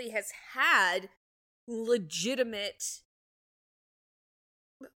 actually has had legitimate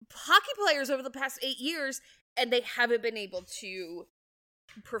hockey players over the past 8 years, and they haven't been able to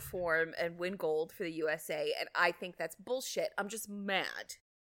perform and win gold for the USA, and I think that's bullshit. I'm just mad.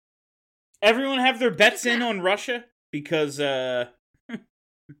 Everyone have their bets in on Russia? Because, hope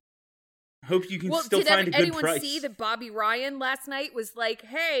you can still find a good anyone price. see that Bobby Ryan last night was like,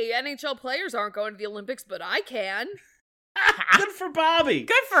 hey, NHL players aren't going to the Olympics, but I can? Good for Bobby.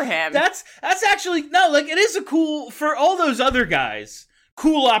 Good for him. That's actually, no, like, it is a cool, for all those other guys,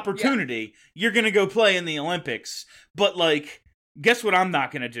 cool opportunity. Yeah. You're gonna go play in the Olympics, but, like, guess what I'm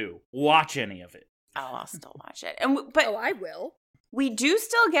not gonna do? Watch any of it. Oh, I'll still watch it. But I will. we do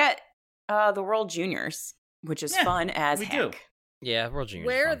still get the World Juniors, which is fun as we heck. do. Yeah, World Juniors.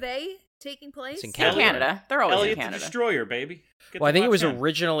 Where fun. are they taking place? It's in In Canada. Canada. They're always Elliot in Canada. the Destroyer, baby. Get Well, I to think it watch was him.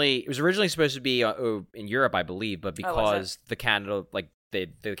 originally supposed to be in Europe, I believe, but was because the Canada, like the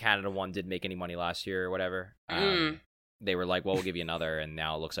Canada one didn't make any money last year or whatever, they were like, "Well, we'll give you another," and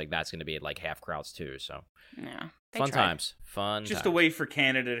now it looks like that's going to be at like half crowds too. So Yeah. they fun tried. times, fun. Just times. a way for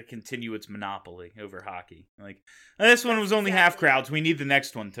Canada to continue its monopoly over hockey. Like, this one was only half crowds. We need the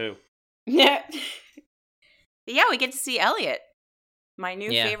next one too. Yeah. But yeah, we get to see Elliot, my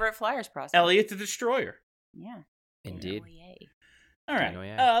new Yeah. favorite Flyers prospect. Elliot the Destroyer. Yeah. Indeed. All right. Oh,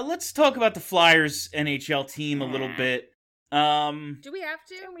 yeah. Let's talk about the Flyers NHL team a little bit. Do we have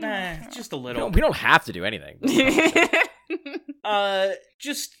to? Just a We little. don't have to do anything. I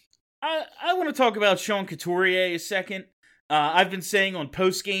want to talk about Sean Couturier a second. I've been saying on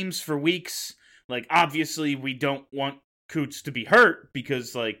post games for weeks, like, obviously we don't want Coots to be hurt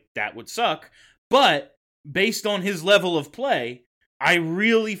because, like, that would suck. But based on his level of play, I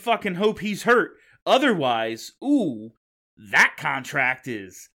really fucking hope he's hurt. Otherwise, that contract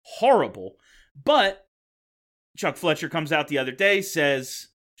is horrible. But Chuck Fletcher comes out the other day, says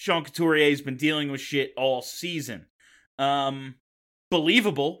Sean Couturier's been dealing with shit all season.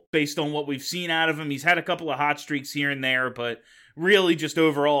 Believable based on what we've seen out of him. He's had a couple of hot streaks here and there, but really just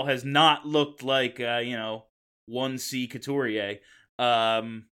overall has not looked like 1C Couturier.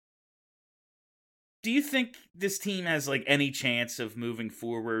 Do you think this team has like any chance of moving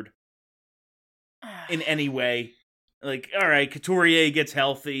forward in any way? Like, all right, Couturier gets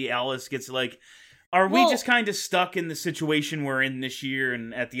healthy, Ellis gets like, are we just kind of stuck in the situation we're in this year,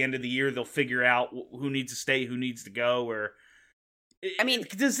 and at the end of the year they'll figure out who needs to stay, who needs to go, or I mean,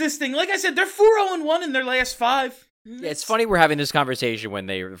 does this thing, like I said, they're 4-0-1 in their last 5. Yeah, it's funny we're having this conversation when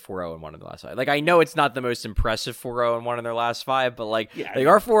they were 4-0-1 in the last 5. Like, I know it's not the most impressive 4-0-1 in their last 5, but like they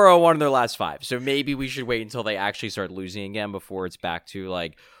are 4-0-1 in their last 5. So maybe we should wait until they actually start losing again before it's back to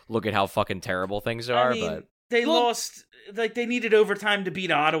like, look at how fucking terrible things are. But they lost, like they needed overtime to beat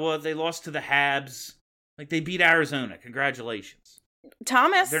Ottawa. They lost to the Habs. Like they beat Arizona. Congratulations.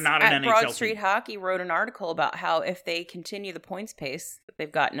 Thomas They're not an at NHL Broad Street team. Hockey wrote an article about how if they continue the points pace that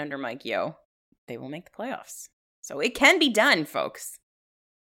they've gotten under Mike Yeo, they will make the playoffs. So it can be done, folks.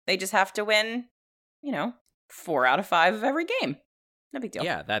 They just have to win, 4 out of 5 of every game. No big deal.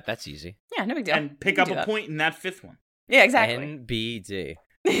 yeah, that's easy. Yeah, no big deal. And pick You up can do a that. point in that 5th one. Yeah, exactly. NBD.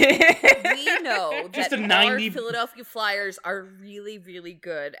 We know Just that a our 90 Philadelphia Flyers are really, really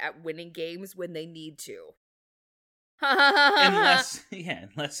good at winning games when they need to. unless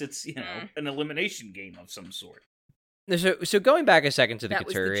it's, an elimination game of some sort. So going back a second to the That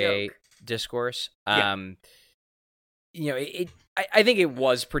was the Couturier joke. discourse, Yeah. I think it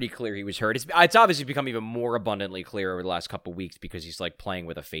was pretty clear he was hurt. It's obviously become even more abundantly clear over the last couple of weeks because he's like playing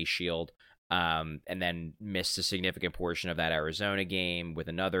with a face shield, and then missed a significant portion of that Arizona game with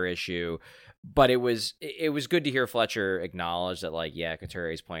another issue. But it was good to hear Fletcher acknowledge that, like, yeah,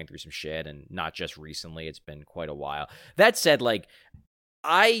 Couturier is playing through some shit, and not just recently. It's been quite a while. That said, like,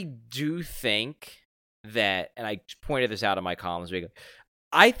 I do think that, and I pointed this out in my columns,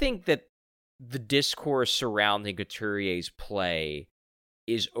 I think that the discourse surrounding Couturier's play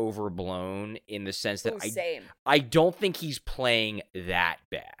is overblown in the sense that I don't think he's playing that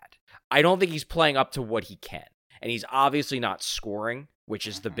bad. I don't think he's playing up to what he can. And he's obviously not scoring, which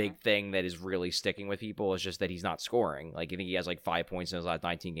is the big thing that is really sticking with people, is just that he's not scoring. Like, I think he has like 5 points in his last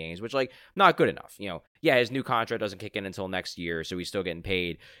 19 games, which, like, not good enough. Yeah, his new contract doesn't kick in until next year, so he's still getting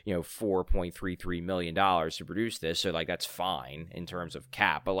paid, $4.33 million to produce this. So, like, that's fine in terms of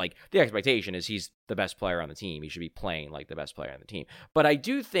cap. But, like, the expectation is he's the best player on the team. He should be playing like the best player on the team. But I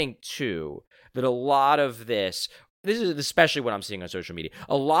do think, too, that a lot of this is especially what I'm seeing on social media,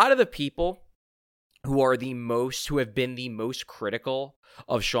 a lot of the people who have been the most critical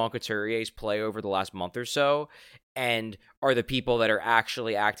of Sean Couturier's play over the last month or so, and are the people that are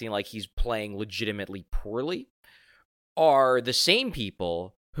actually acting like he's playing legitimately poorly, are the same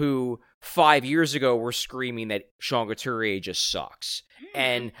people who 5 years ago were screaming that Sean Couturier just sucks.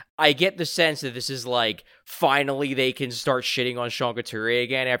 And I get the sense that this is like, finally they can start shitting on Sean Couturier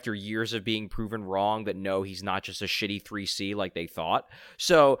again after years of being proven wrong, that no, he's not just a shitty 3C like they thought.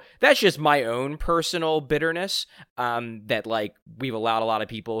 So that's just my own personal bitterness, that, like, we've allowed a lot of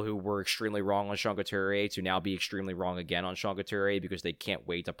people who were extremely wrong on Sean Couturier to now be extremely wrong again on Sean Couturier because they can't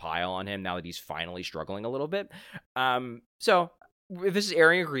wait to pile on him now that he's finally struggling a little bit. So if this is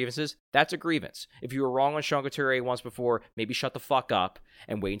airing of grievances, that's a grievance. If you were wrong on Sean Couturier once before, maybe shut the fuck up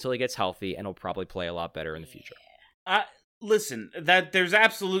and wait until he gets healthy, and he'll probably play a lot better in the future. Listen, that there's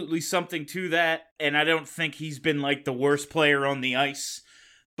absolutely something to that, and I don't think he's been like the worst player on the ice.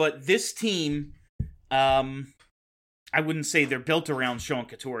 But this team, I wouldn't say they're built around Sean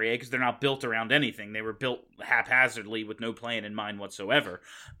Couturier, because they're not built around anything. They were built haphazardly with no plan in mind whatsoever.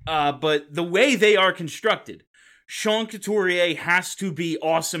 But the way they are constructed, Sean Couturier has to be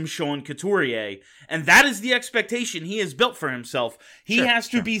awesome Sean Couturier, and that is the expectation he has built for himself. He has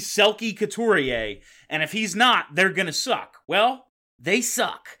to be Selke Couturier, and if he's not, they're gonna suck. Well, they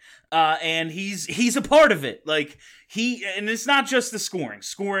suck, and he's a part of it. Like, and it's not just the scoring.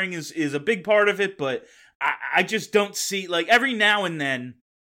 Scoring is a big part of it, but I just don't see, like, every now and then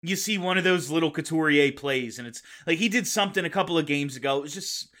you see one of those little Couturier plays, and it's like he did something a couple of games ago. It was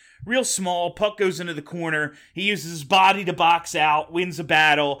just real small, puck goes into the corner, he uses his body to box out, wins a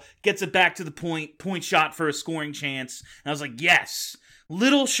battle, gets it back to the point shot for a scoring chance. And I was like, yes,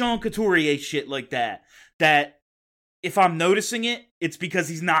 little Sean Couturier shit like that if I'm noticing it, it's because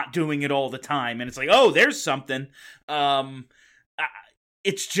he's not doing it all the time. And it's like, oh, there's something.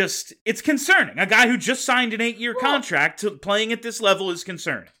 It's concerning. A guy who just signed an 8-year contract playing at this level is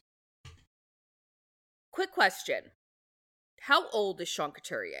concerning. Quick question. How old is Sean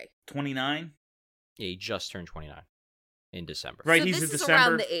Couturier? 29? Yeah, he just turned 29 in December. Right, so he's this a is December.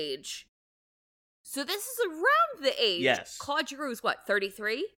 around the age. So this is around the age. Yes. Claude Giroux's what,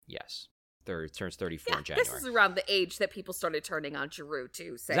 33? Yes. Turns 34 in Yeah, January. this is around the age that people started turning on Giroux,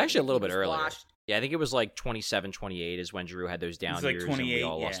 too. It's actually a little bit he was earlier. washed. Yeah, I think it was like 27, 28 is when Giroux had those down It's like years and we 28,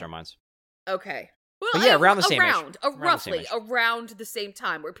 all lost yeah. our minds. Okay. Well, But yeah, around the same age. Roughly around the same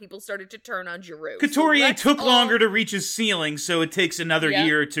time where people started to turn on Giroux. Couturier took longer to reach his ceiling, so it takes another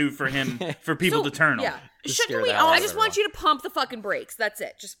year or two for him, for people to turn on. Yeah. Just Shouldn't scare we the hell all- out I of just everyone. want you to pump the fucking brakes. That's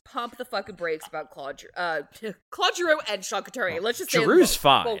it. Just pump the fucking brakes about Claude Giroux and Sean Couturier. Let's just say Drew's both,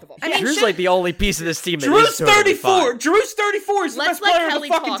 fine. both of them. I mean, Drew's like the only piece of this team that Drew's is totally 34. fine. Drew's 34. He's the Let's best let player Kelly on the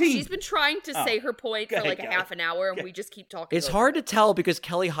fucking talk. team. She's been trying to say her point Go for ahead, like a Kelly. half an hour, and we just keep talking. It's over hard her. to tell because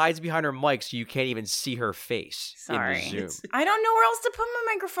Kelly hides behind her mic, so you can't even see her face Sorry. in the Zoom. I don't know where else to put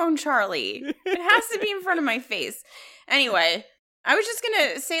my microphone, Charlie. It has to be in front of my face. Anyway, I was just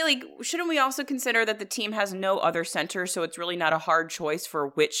going to say, like, shouldn't we also consider that the team has no other center, so it's really not a hard choice for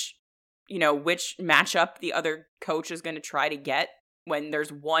which matchup the other coach is going to try to get when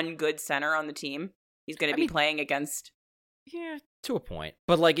there's one good center on the team he's going to be playing against? Yeah, to a point.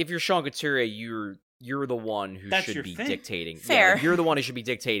 But like, if you're Sean Couturier, you're the one who That's should your be thing. dictating. Fair. Yeah, you're the one who should be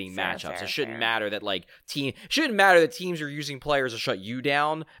dictating Fair, matchups. fair, It shouldn't fair. matter that shouldn't matter that teams are using players to shut you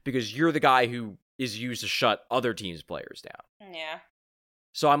down because you're the guy who is used to shut other teams' players down. Yeah.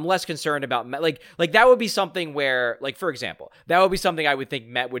 So I'm less concerned about like that would be something where, like, for example, that would be something I would think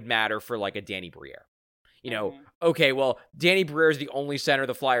would matter for like a Danny Briere. You know, okay, well, Danny Briere is the only center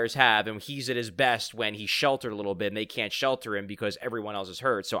the Flyers have, and he's at his best when he's sheltered a little bit, and they can't shelter him because everyone else is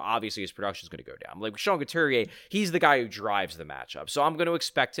hurt, so obviously his production is going to go down. Like, Sean Couturier, he's the guy who drives the matchup, so I'm going to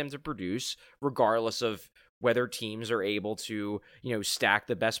expect him to produce regardless of whether teams are able to, stack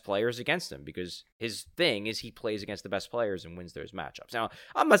the best players against him, because his thing is he plays against the best players and wins those matchups. Now,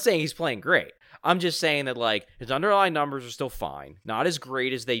 I'm not saying he's playing great. I'm just saying that, like, his underlying numbers are still fine. Not as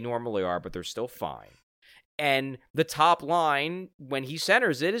great as they normally are, but they're still fine. And the top line, when he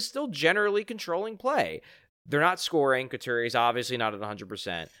centers it, is still generally controlling play. They're not scoring. Couturier's obviously not at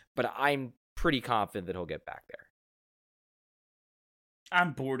 100%, but I'm pretty confident that he'll get back there.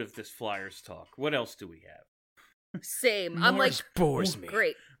 I'm bored of this Flyers talk. What else do we have? Same. I'm like, bores me.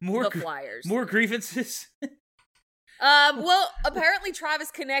 great. More the Flyers. More grievances. Well, apparently Travis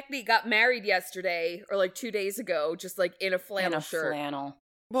Konechny got married yesterday, or like 2 days ago, just like in a flannel shirt. Flannel.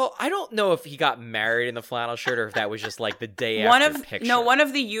 Well, I don't know if he got married in the flannel shirt or if that was just like the day after picture. One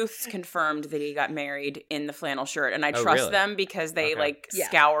of the youths confirmed that he got married in the flannel shirt, and I trust really? them because they Okay.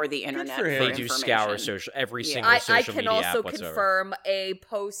 scour the internet for for him. They information. do scour every single I social can media also app whatsoever. confirm a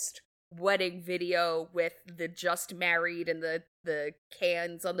post-wedding video with the just married and the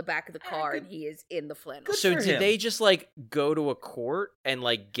cans on the back of the car, and he is in the flannel. Good So for did him. they just like go to a court and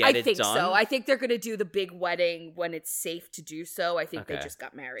like get I it think done? so. I think they're going to do the big wedding when it's safe to do so. I think they Okay. just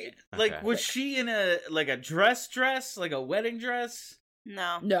got married. Like, Okay. was she in a dress, like a wedding dress?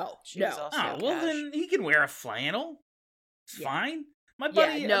 No. No. was also Oh, well cash. then he can wear a flannel. It's Yeah. fine. My Yeah,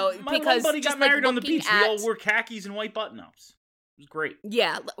 buddy, no, my because one buddy just, got like, married on the looking beach. We all at- wore khakis and white button-ups. It was great.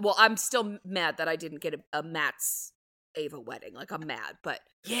 Yeah, well, I'm still mad that I didn't get a Matt's Ava wedding. Like, I'm mad, but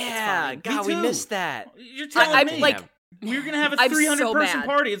Yeah, fine. God, Me we too. missed that. You're telling I'm me. like, We were going to have a I'm 300-person so mad.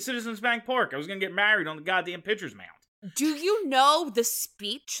 party at Citizens Bank Park. I was going to get married on the goddamn pitcher's mound. do you know the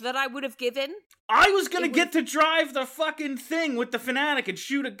speech that I would have given? I was going to It get to drive the fucking thing with the Fanatic and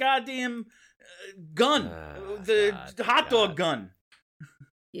shoot a goddamn gun. The hot dog gun.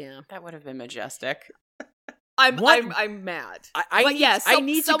 Yeah, That would have been majestic. I'm What? mad. I But need, yeah, I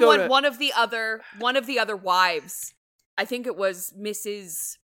need to go to. one of the other wives. I think it was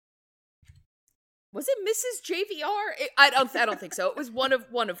Mrs. Was it Mrs. JVR? I don't think so. It was one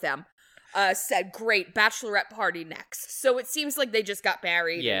of them. Said, "Great bachelorette party next." So it seems like they just got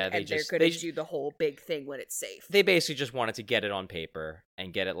married. Yeah, and, they and they're just- going they to just- do the whole big thing when it's safe. They basically just wanted to get it on paper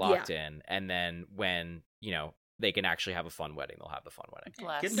and get it locked in, and then when they can actually have a fun wedding, they'll have the fun wedding.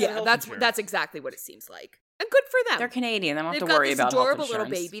 Bless. Get that Yeah, health that's insurance. exactly what it seems like, and good for them. They're Canadian. They don't have They've to got worry this about adorable health little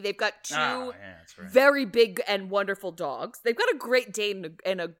insurance. baby. They've got two Oh, yeah, that's right. very big and wonderful dogs. They've got a Great Dane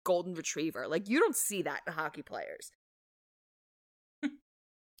and a golden retriever. Like, you don't see that in hockey players.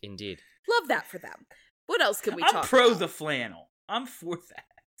 Indeed. Love that for them. What else can we I'm talk pro about? the flannel. I'm for that.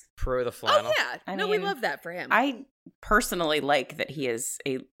 Pro the flannel. Oh yeah, I no, we mean, love that for him. I personally like that he is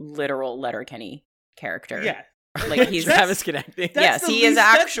a literal Letterkenny character. Yeah. Like he's Travis connecting. That's yes, the he is least-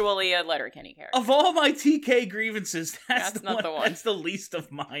 that's- actually a Letterkenny character. Of all my TK grievances, that's That's not the one. That's the least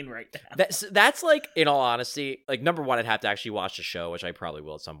of mine right now. That's like, in all honesty, like, number one, I'd have to actually watch the show, which I probably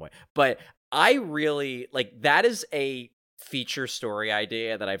will at some point. But I really, like, that is a feature story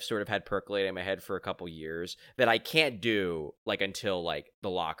idea that I've sort of had percolating in my head for a couple years that I can't do, like, until, like, the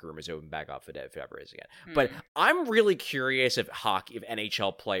locker room is open back up for February again. But I'm really curious if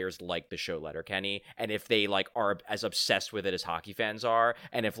NHL players like the show Letterkenny, and if they, like, are as obsessed with it as hockey fans are,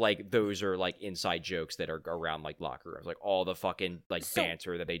 and if, like, those are, like, inside jokes that are around, like, locker rooms, like, all the fucking, like,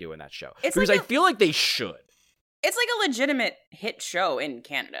 banter that they do in that show. It's Because like I feel like they should. It's like a legitimate hit show in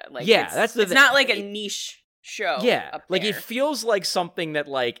Canada. Like, Yeah, it's, that's the it's thing. not like a niche show. Yeah, up like there. it feels like something that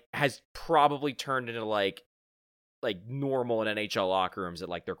like has probably turned into like normal in NHL locker rooms that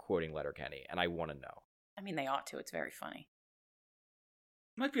like they're quoting Letterkenny, and I want to know. I mean, they ought to. It's very funny.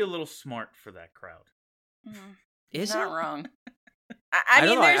 Might be a little smart for that crowd. Is Not it wrong. I mean,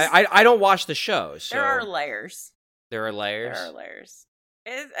 don't know. there's I don't watch the show, so there are layers. There are layers. There are layers.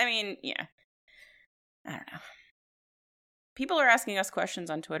 I mean, yeah. I don't know. People are asking us questions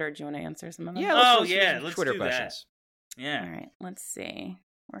on Twitter. Do you want to answer some of them? Yeah. Oh, let's yeah, do let's Twitter do that. questions. Yeah. All right. Let's see.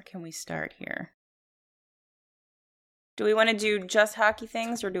 Where can we start here? Do we want to do just hockey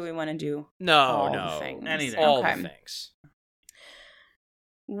things, or do we want to do all the things? Anything. All Okay. the things.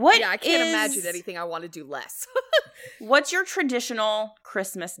 What I can't is- imagine anything I want to do less. What's your traditional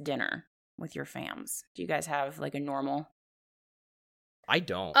Christmas dinner with your fams? Do you guys have like a normal? I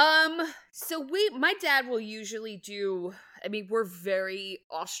don't. So my dad will usually do, I mean, we're very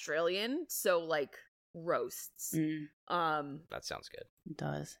Australian, so like roasts. That sounds good. It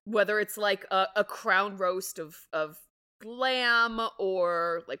does. Whether it's like a crown roast of lamb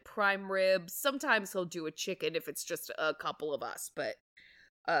or like prime ribs. Sometimes he'll do a chicken if it's just a couple of us, but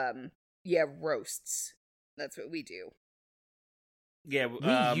yeah, roasts. That's what we do. Yeah.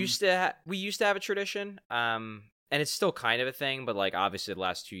 We used to have a tradition. And it's still kind of a thing, but like obviously the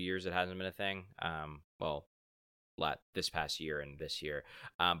last 2 years it hasn't been a thing. Well, this past year and this year.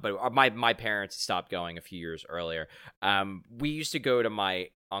 But my parents stopped going a few years earlier. We used to go to my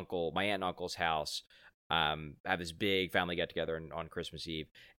aunt and uncle's house, have this big family get together on Christmas Eve,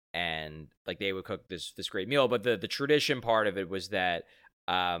 and like they would cook this great meal. But the tradition part of it was that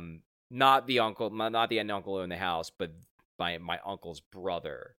not the aunt and uncle in the house, but my uncle's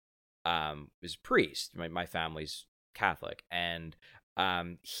brother is a priest. My family's Catholic, and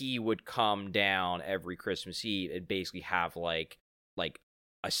he would come down every Christmas Eve and basically have like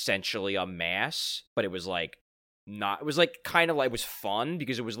essentially a mass, but it was like not. It was like kind of like it was fun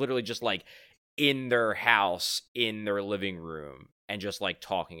because it was literally just like in their house in their living room and just like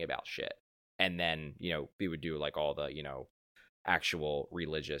talking about shit, and then we would do like all the actual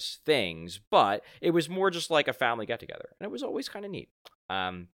religious things, but it was more just like a family get together, and it was always kind of neat.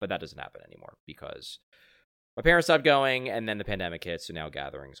 But that doesn't happen anymore because my parents stopped going, and then the pandemic hit, so now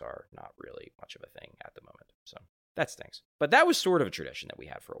gatherings are not really much of a thing at the moment. So that stinks. But that was sort of a tradition that we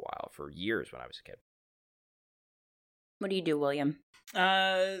had for a while, for years when I was a kid. What do you do, William?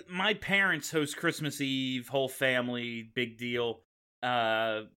 My parents host Christmas Eve, whole family, big deal.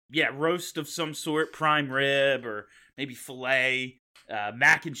 Yeah, roast of some sort, prime rib or maybe filet,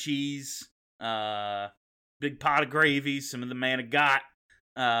 mac and cheese, big pot of gravy, some of the man got.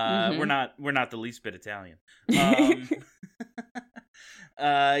 We're not the least bit Italian. Yeah,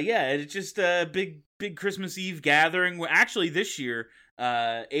 it's just a big Christmas Eve gathering. We're actually this year,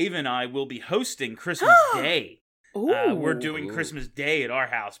 Ava and I will be hosting Christmas Day. We're doing Christmas Day at our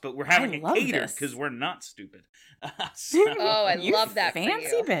house, but we're having it catered because we're not stupid. I love that fancy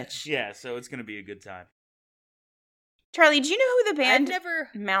for you. bitch. Yeah, so it's gonna be a good time. Charlie, do you know who the band I've never.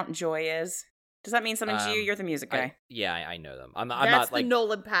 Mount Joy is? Does that mean something to you? You're the music guy. I know them. I'm That's not the like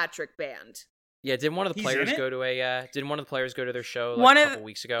Nolan Patrick band. Yeah, didn't one of the He's players in it? go to a didn't one of the players go to their show One a of couple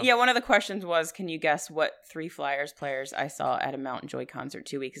weeks ago? Yeah, one of the questions was, can you guess what 3 Flyers players I saw at a Mount Joy concert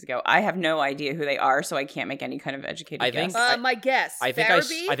 2 weeks ago? I have no idea who they are, so I can't make any kind of educated I guess. think- My guess. I think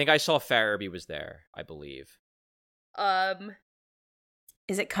Farabee? I think I saw Farabee was there, I believe.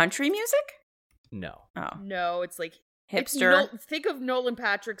 Is it country music? No. Oh, No, it's like it's hipster think of Nolan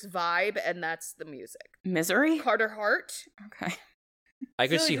Patrick's vibe, and that's the music. misery. Carter Hart. Okay. I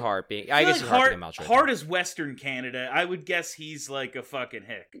could feel see like- Hart being I I feel could see like Hart being Mount Joy. Hart is Western Canada. I would guess he's like a fucking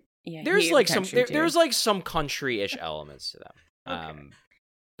hick. Yeah, There's he is like a some country there's dude. like some country-ish elements to them. Okay.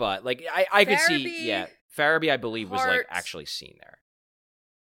 But like I could Farabee, see Farabee I believe was like Hart. actually seen there.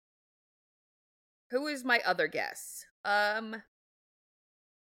 Who is my other guess?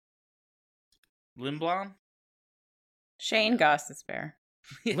 Lindblom? Shane Gostisbehere.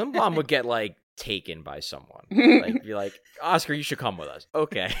 Lindblom would get like taken by someone. Like be like, Oscar, you should come with us.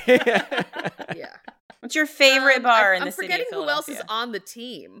 Okay. Yeah. What's your favorite bar in I'm the city forgetting of who else is Philadelphia? on the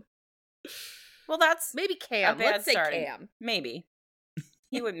team. Well, that's Maybe a Cam. bad Let's say starting. Cam. Maybe.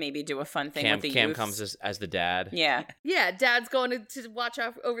 He would maybe do a fun thing Cam with the Cam youths. comes as the dad. Yeah. Yeah, Dad's going to watch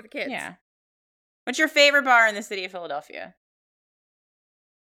out over the kids. Yeah. What's your favorite bar in the city of Philadelphia?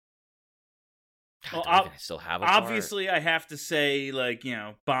 Well, God, do they still have a bar? Obviously, I have to say, like,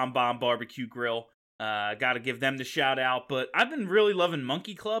 Bomb Bomb Barbecue Grill. Got to give them the shout out. But I've been really loving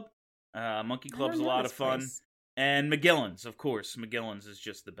Monkey Club. Monkey Club's a lot of fun. And McGillen's, of course. McGillen's is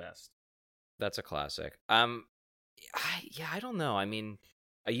just the best. That's a classic. I don't know. I mean,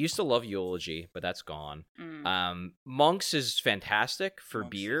 I used to love Eulogy, but that's gone. Mm. Monk's is fantastic for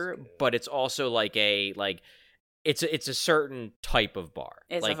Monk's beer, is good. but it's also like it's a certain type of bar.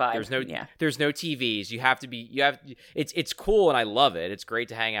 It's like a vibe. There's no TVs. It's cool and I love it. It's great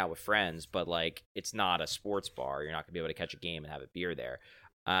to hang out with friends, but like it's not a sports bar. You're not gonna be able to catch a game and have a beer there.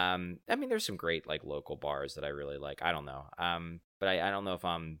 I mean, there's some great like local bars that I really like. I don't know. But I don't know if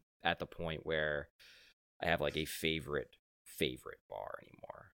I'm at the point where I have like a favorite bar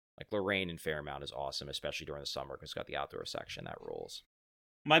anymore. Like Lorraine and Fairmount is awesome, especially during the summer because it's got the outdoor section that rules.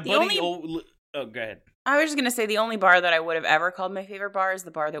 My buddy. Oh, go ahead. I was just going to say the only bar that I would have ever called my favorite bar is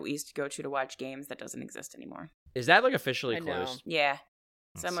the bar that we used to go to watch games that doesn't exist anymore. Is that like officially I know. closed? Yeah.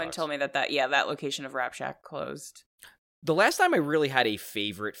 That Someone sucks. told me that location of Rap Shack closed. The last time I really had a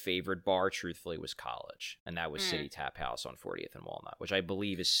favorite bar, truthfully, was college, and that was Mm. City Tap House on 40th and Walnut, which I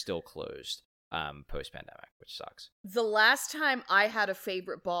believe is still closed post-pandemic, which sucks. The last time I had a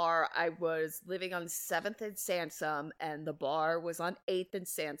favorite bar, I was living on 7th and Sansom, and the bar was on 8th and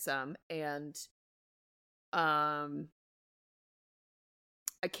Sansom, and I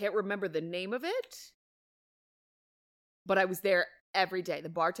can't remember the name of it, but I was there every day. The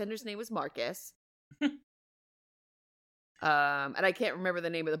bartender's name was Marcus. And I can't remember the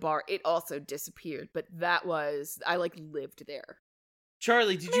name of the bar. It also disappeared, but I like lived there.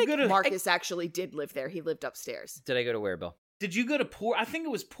 Charlie, did you go to Marcus actually did live there. He lived upstairs. Did I go to where, Bill? Did you go to I think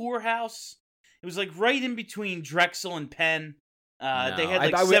it was Poorhouse. It was like right in between Drexel and Penn. No. They had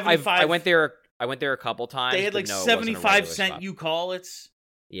like I 75. I went there a couple times. They had but like no, it wasn't a 75 regular cent spot. you call it.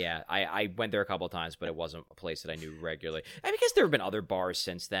 Yeah, I went there a couple times, but it wasn't a place that I knew regularly. I guess there have been other bars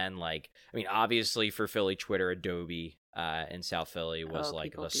since then. Like, I mean, obviously for Philly Twitter, Adobe in South Philly was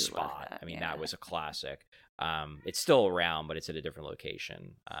like people the do love spot. that, I mean, yeah. that was a classic. It's still around, but it's at a different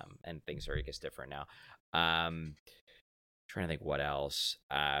location, and things are, I guess, different now. Trying to think what else.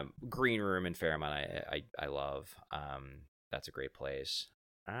 Green Room in Fairmont, I love. That's a great place.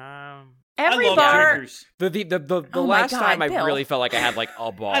 Every I love bar. drinkers. The Oh my last God, time I Bill. really felt like I had like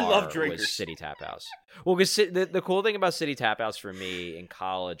a bar I love was drinkers. City Tap House. Well, because the cool thing about City Tap House for me in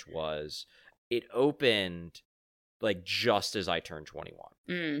college was it opened like just as I turned 21,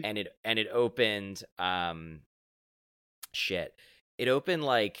 and it opened it opened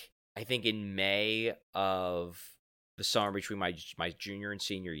like I think in May of the summer between my junior and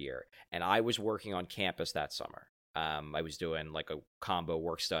senior year, and I was working on campus that summer. I was doing like a combo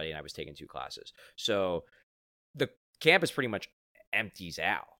work study and I was taking 2 classes. So the campus pretty much empties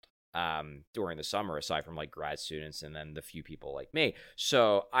out during the summer, aside from like grad students and then the few people like me.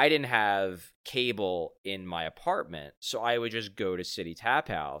 So I didn't have cable in my apartment. So I would just go to City Tap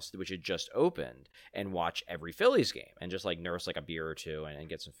House, which had just opened, and watch every Phillies game and just like nurse like a beer or two and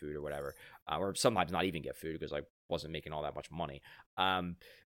get some food or whatever. Or sometimes not even get food because I wasn't making all that much money.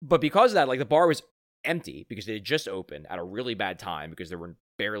 But because of that, like the bar was empty because it had just opened at a really bad time because there were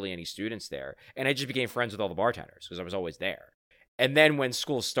barely any students there, and I just became friends with all the bartenders because I was always there. And then when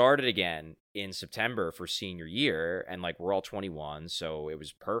school started again in September for senior year, and like we're all 21, so it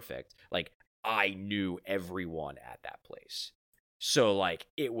was perfect, like I knew everyone at that place, so like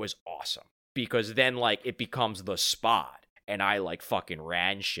it was awesome because then like it becomes the spot, and I like fucking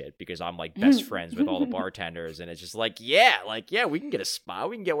ran shit because I'm like best friends with all the bartenders, and it's just like yeah, we can get a spot,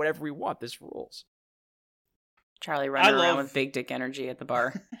 we can get whatever we want, this rules. Charlie running around love- with big dick energy at the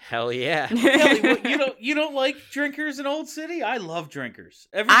bar. Hell yeah. Kelly, what, you don't like drinkers in Old City? I love drinkers.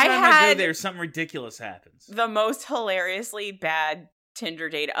 Every time I go had- there, something ridiculous happens. The most hilariously bad Tinder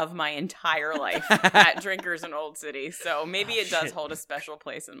date of my entire life at Drinkers in Old City. So maybe it does shit. hold a special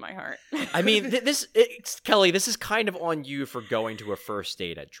place in my heart. I mean, Kelly, this is kind of on you for going to a first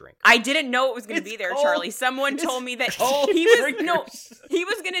date at Drink. I didn't know it was going to It's be there, called- Charlie. Someone told me that called he was Drinkers. he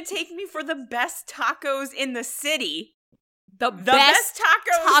was going to take me for the best tacos in the city. The Best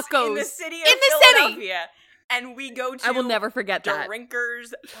tacos in the tacos city of in the city. Philadelphia. And we go to I will never forget that.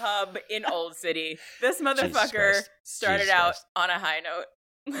 Drinkers Pub in Old City. This motherfucker Christ. started Jesus out Christ. on a high note.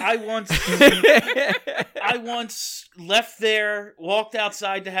 I once left there, walked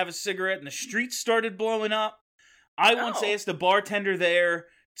outside to have a cigarette, and the street started blowing up. I once Oh. asked the bartender there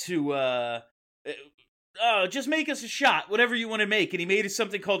to just make us a shot, whatever you want to make, and he made us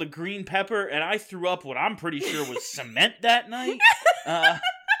something called a green pepper, and I threw up what I'm pretty sure was cement that night.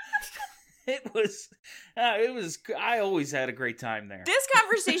 It was. I always had a great time there. This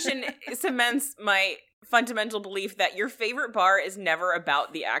conversation cements my fundamental belief that your favorite bar is never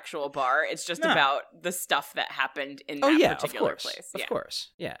about the actual bar. It's just No. about the stuff that happened in that Oh yeah, of particular course, place. of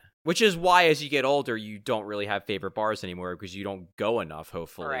course, yeah. Which is why, as you get older, you don't really have favorite bars anymore because you don't go enough,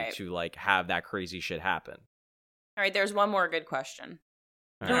 hopefully, Right. to like have that crazy shit happen. All right, there's one more good question.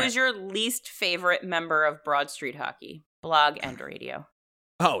 Who is your least favorite member of Broad Street Hockey, blog and radio?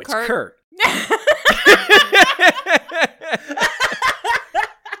 Oh, it's Kurt. Poor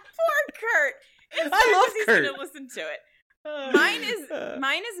Kurt. I love he's Kurt. gonna listen to it.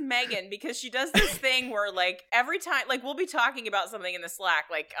 Mine is Megan, because she does this thing where, like, every time, like, we'll be talking about something in the Slack,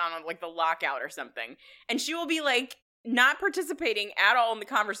 like on like the lockout or something, and she will be like not participating at all in the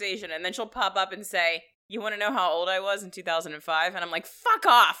conversation, and then she'll pop up and say, "You want to know how old I was in 2005?" And I'm like, "Fuck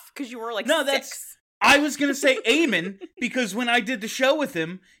off," because you were like 6. I was going to say Eamon, because when I did the show with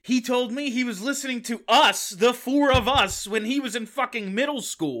him, he told me he was listening to us, the 4 of us, when he was in fucking middle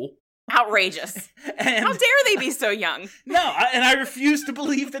school. Outrageous. And How dare they be so young? and I refuse to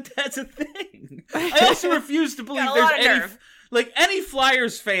believe that that's a thing. I also refuse to believe Got a lot there's of nerve. any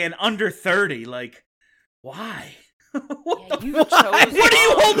Flyers fan under 30, like, why? What you fuck? chose What are you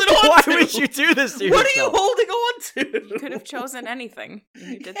wrong. holding on Why to? would you do this to What yourself? are you holding on to? You could have chosen anything.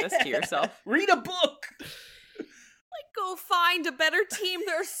 You did this to yourself. Read a book. Like, go find a better team.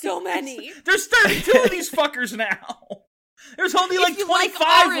 There are so many. There's 32 of these fuckers now. There's only like if you 25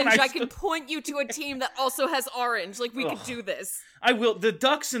 like when orange, I I can point you to a team that also has orange. Like, we could do this. I will. The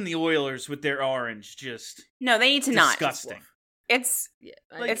Ducks and the Oilers with their orange, just No, they need to not. disgusting. It's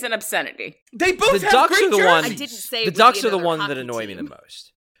it's an obscenity. They both The have Ducks great are the jerseys. ones. I didn't say it The would Ducks be are the another ones that hockey annoy me the team.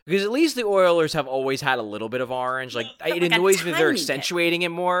 most. Because at least the Oilers have always had a little bit of orange. Like, it like a annoys me that they're tiny bit. accentuating it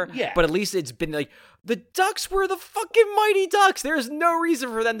more. Yeah. But at least it's been like, the Ducks were the fucking Mighty Ducks. There's no reason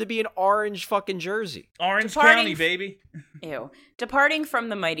for them to be an orange fucking jersey. Orange Departing County, baby. Ew. Departing from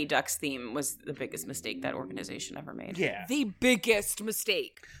the Mighty Ducks theme was the biggest mistake that organization ever made. Yeah. The biggest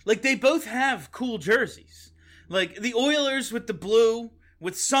mistake. Like, they both have cool jerseys. Like, the Oilers with the blue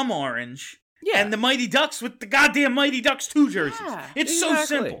with some orange. Yeah. And the Mighty Ducks with the goddamn Mighty Ducks 2 jerseys. Yeah, It's so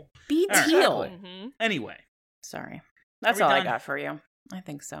exactly. simple. Be All right. teal. Mm-hmm. Anyway. Sorry. That's we all I done? got for you. I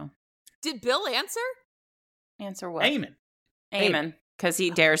think so. Did Bill answer? Answer what? Eamon. Amen. Because he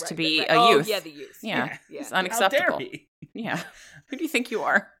dares to be Right. a Oh, youth. yeah, the youth. Yeah. Yeah. It's How unacceptable. dare he? Yeah. Who do you think you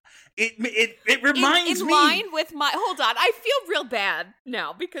are? It reminds in me. line with my hold on, I feel real bad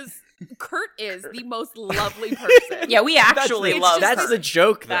now because Kurt is the most lovely person. Yeah, we actually love That's Kurt. the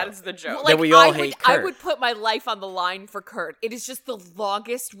joke, though. That is the joke. That we all I hate I Kurt. would put my life on the line for Kurt. It is just the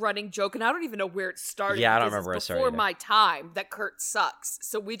longest running joke, and I don't even know where it started. Yeah, I don't because remember where it it's started before either. my time that Kurt sucks.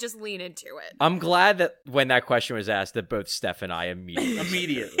 So we just lean into it. I'm glad that when that question was asked, that both Steph and I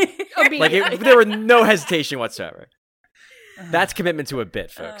immediately. Immediately. There were no hesitation whatsoever. That's commitment to a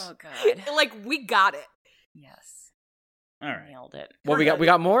bit, folks. Oh, God. Like, we got it. Yes. All right. Nailed it. Well, we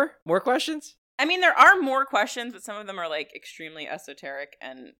got more questions. I mean, there are more questions, but some of them are, like, extremely esoteric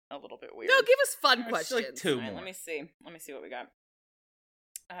and a little bit weird. No, give us fun It's questions. like 2 All right, more. let me see. Let me see what we got.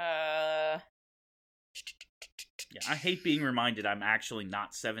 Yeah, I hate being reminded I'm actually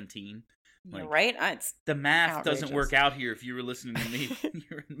not 17. You're Like, right. It's The math doesn't outrageous. work out here if you were listening to me when you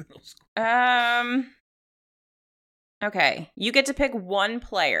were in middle school. Okay. You get to pick one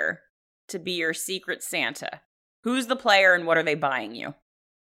player to be your secret Santa. Who's the player and what are they buying you?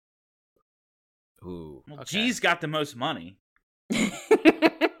 Ooh. Well, okay. G's got the most money.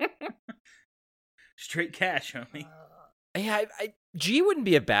 Straight cash, homie. Yeah, G wouldn't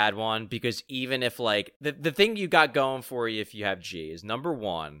be a bad one because even if like the thing you got going for you if you have G is number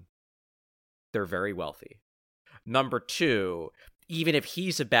one, they're very wealthy. Number two, even if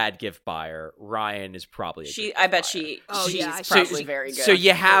he's a bad gift buyer, Ryan is probably a good gift I bet buyer. she. Oh, she's yeah, probably very good. So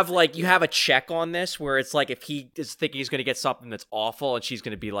you have like you have a check on this where it's like if he is thinking he's going to get something that's awful and she's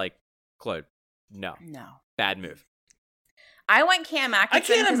going to be like, Claude, no, bad move. I went Cam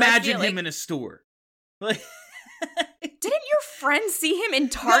Atkinson. I can't 'cause imagine feel him like- in a store. Like, Didn't your friend see him in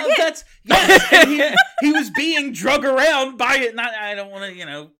Target? No, yes, and he was being drug around by it. Not, I don't want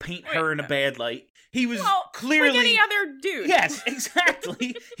to, paint her in a bad light. He was clearly like any other dude. Yes,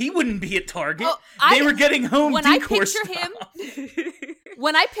 exactly. He wouldn't be at Target. Oh, They were getting home when I decor picture stuff. him,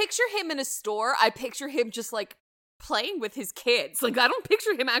 when I picture him in a store, I picture him just like playing with his kids. Like, I don't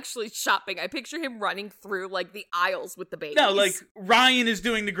picture him actually shopping. I picture him running through like the aisles with the babies. No, like Ryan is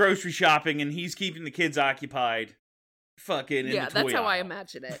doing the grocery shopping and he's keeping the kids occupied. Fucking in the that's toy how I aisle.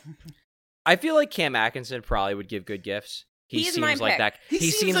 imagine it. I feel like Cam Atkinson probably would give good gifts. He He's my seems like pick. that. He He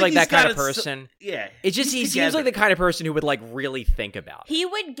seems seems like like that he's kind got of it so- person. Yeah, It just he's he seems like together. the kind of person who would like really think about it. He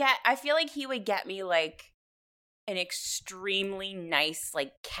would get. I feel like he would get me like an extremely nice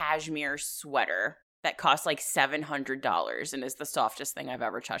like cashmere sweater that costs like $700 and is the softest thing I've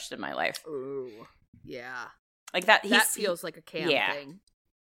ever touched in my life. Ooh, yeah. Like that. That feels like a Cam Yeah. thing.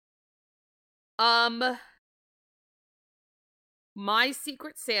 My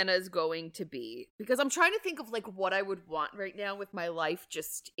Secret Santa is going to be, because I'm trying to think of like what I would want right now with my life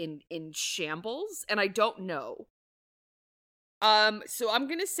just in shambles, and I don't know. So I'm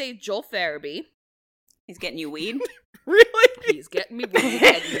gonna say Joel Farabee. He's getting you weed. Really? He's getting me weed.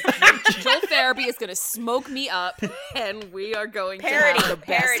 And Joel Farabee is gonna smoke me up, and we are going to have the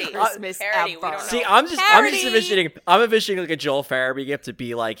best Christmas parody. ever. See, I'm just envisioning like a Joel Farabee gift to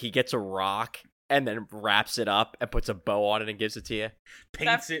be like he gets a rock and then wraps it up and puts a bow on it and gives it to you.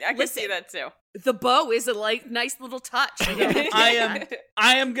 Paints it. I can see that too. The bow is a nice little touch. I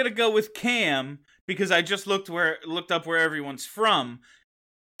am gonna go with Cam because I just looked up where everyone's from.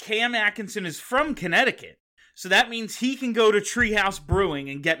 Cam Atkinson is from Connecticut, so that means he can go to Treehouse Brewing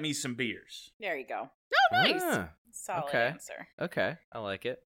and get me some beers. There you go. Oh, nice. Solid answer. Okay, I like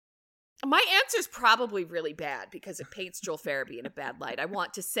it. My answer's probably really bad because it paints Joel Farabee in a bad light. I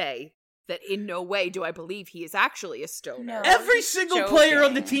want to say that in no way do I believe he is actually a stoner. No. Every single player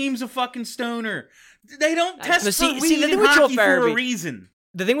on the team's a fucking stoner. They don't test for weed in with Joel hockey for a reason.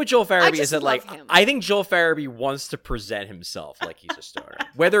 The thing with Joel Farabee just is that, love like, him. I think Joel Farabee wants to present himself like he's a stoner.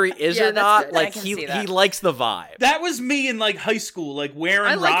 Whether he is Yeah, or that's not, good. like, I can he see that. likes the vibe. That was me in, like, high school, like,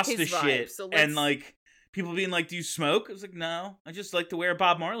 wearing I like Rasta his vibe, shit. so let's- And, like, people being like, do you smoke? I was like, no. I just like to wear a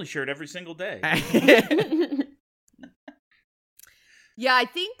Bob Marley shirt every single day. Yeah, I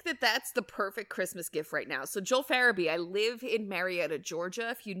think that that's the perfect Christmas gift right now. So Joel Farabee, I live in Marietta, Georgia.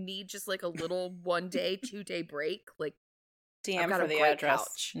 If you need just like a little 1-day, 2-day break, like I've DM got for a the great address.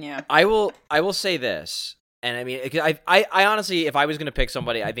 couch. Yeah. I will say this, and I mean, I honestly, if I was going to pick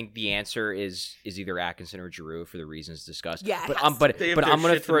somebody, I think the answer is either Atkinson or Giroux for the reasons discussed. Yeah, it but has to but They have but their I'm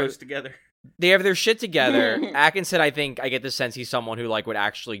going to shit the throw. most together. They have their shit together. Atkinson, I think, I get the sense he's someone who like would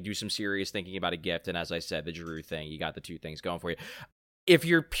actually do some serious thinking about a gift. And as I said, the Giroux thing, you got the two things going for you. If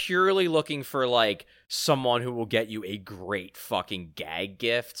you're purely looking for like someone who will get you a great fucking gag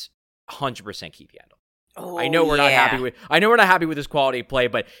gift, 100% Keith Yandel. Oh, I know we're not happy with his quality of play,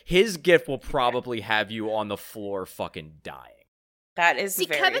 but his gift will probably have you on the floor fucking dying. That is See,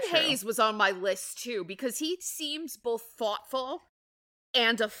 very Kevin true. Hayes was on my list too because he seems both thoughtful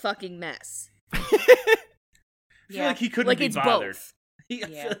and a fucking mess. I feel like he couldn't Like be it's bothered. both. I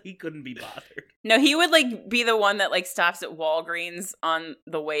feel like he couldn't be bothered. No, he would like be the one that like stops at Walgreens on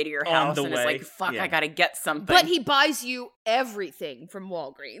the way to your On house the and is way, like, "Fuck, yeah. I gotta get something." But he buys you everything from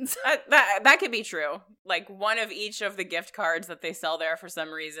Walgreens. that could be true. Like one of each of the gift cards that they sell there for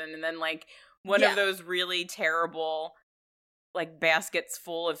some reason, and then like one Yeah. of those really terrible like baskets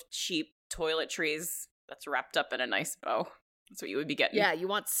full of cheap toiletries that's wrapped up in a nice bow. That's what you would be getting. Yeah, you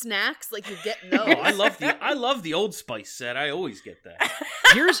want snacks? Like you get those. Oh, I love the Old Spice set. I always get that.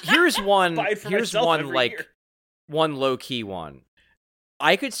 Here's one Buy it for here's myself one every like year. one low key one.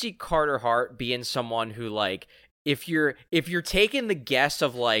 I could see Carter Hart being someone who like if you're taking the guess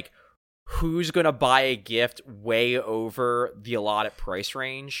of like who's gonna buy a gift way over the allotted price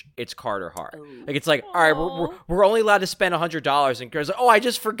range, it's Carter Hart. Like it's like, all right, we're only allowed to spend $100, and Carter's like, oh, I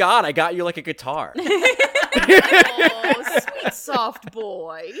just forgot, I got you like a guitar. Oh, sweet soft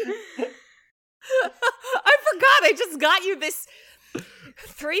boy. I forgot I just got you this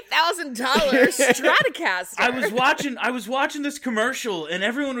 $3,000 Stratocaster. I was watching this commercial and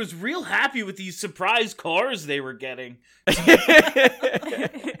everyone was real happy with these surprise cars they were getting.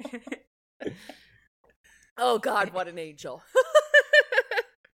 Oh God, what an angel.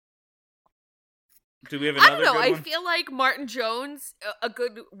 Do we have I another don't know. good I one? feel like Martin Jones, a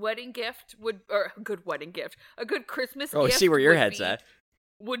good wedding gift a good Christmas Oh, I gift. see where your would head's be- at.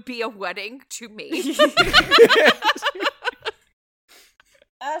 Would be a wedding to me. Someone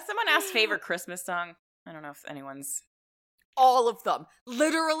asked favorite Christmas song. I don't know if anyone's. All of them.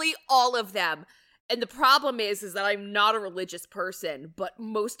 Literally all of them. And the problem is that I'm not a religious person, but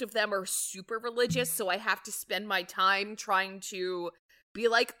most of them are super religious, so I have to spend my time trying to be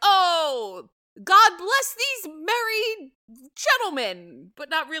like, oh, God bless these married gentlemen, but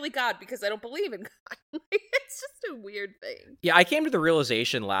not really God because I don't believe in God. It's just a weird thing. Yeah, I came to the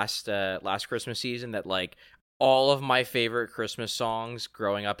realization last Christmas season that like all of my favorite Christmas songs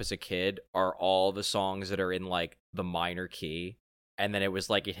growing up as a kid are all the songs that are in like the minor key. And then it was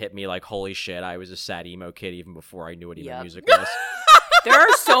like it hit me like, holy shit, I was a sad emo kid even before I knew what emo music was. There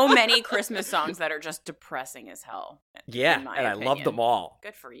are so many Christmas songs that are just depressing as hell. Yeah, in my and I love opinion. them all.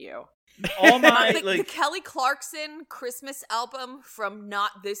 Good for you. All my The Kelly Clarkson Christmas album from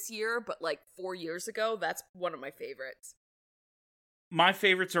not this year, but like 4 years ago, that's one of my favorites. my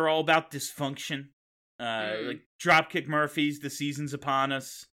favorites are all about dysfunction. Like Dropkick Murphys, The Season's Upon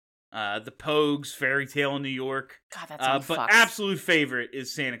Us. The Pogues, Fairy Tale in New York. God, that song but fucks. absolute favorite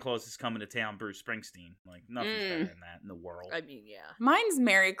is Santa Claus is Coming to Town, Bruce Springsteen. Like, nothing's better than that in the world. I mean, yeah. Mine's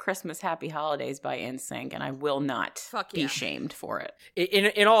Merry Christmas, Happy Holidays by NSYNC, and I will not Fuck be yeah. shamed for it.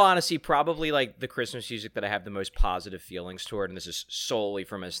 In all honesty, probably like the Christmas music that I have the most positive feelings toward, and this is solely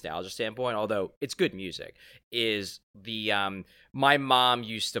from a nostalgia standpoint, although it's good music, is the my mom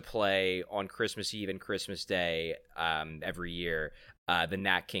used to play on Christmas Eve and Christmas Day every year the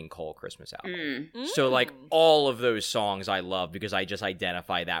Nat King Cole Christmas album. So like all of those songs I love because I just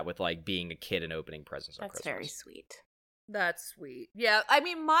identify that with like being a kid and opening presents on That's Christmas. very sweet. That's sweet. Yeah, I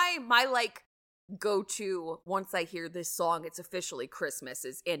mean, my like go-to once I hear this song, it's officially Christmas,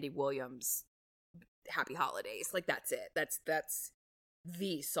 is Andy Williams' Happy Holidays. Like, that's it. That's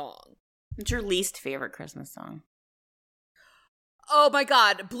the song. What's your least favorite Christmas song? Oh my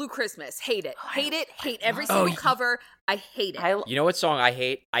God, Blue Christmas. Hate it. Hate it. Hate every single cover. I hate it. You know what song I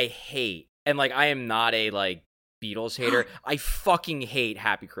hate? I hate, and like I am not a like Beatles hater. I fucking hate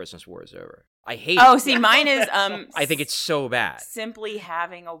Happy Christmas, War Is Over. I hate it. Oh, see, mine is I think it's so bad. Simply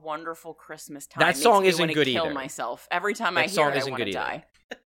Having a Wonderful Christmas Time. That song makes me isn't wanna good kill either. myself. Every time That I hear song it, I isn't want good to either.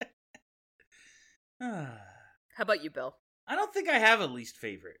 die. How about you, Bill? I don't think I have a least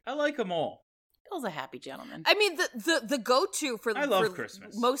favorite. I like them all. Bill's a happy gentleman. I mean, the go-to for I love for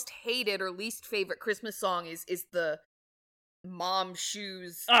Christmas. most hated or least favorite Christmas song is the Mom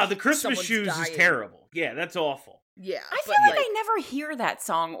Shoes. The Christmas Someone's Shoes dying. is terrible. Yeah, that's awful. Yeah, I feel but, like I never hear that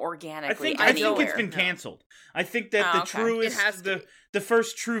song organically. I think it's anywhere. been canceled. I think that the okay. truest, It has to be. the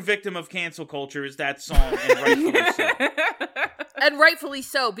first true victim of cancel culture is that song, and rightfully so. and rightfully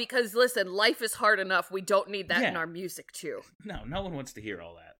so, because listen, life is hard enough. We don't need that in Yeah. our music too. No one wants to hear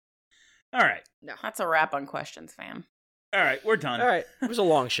all that. All right, No. That's a wrap on questions, fam. all right, we're done. All right, it was a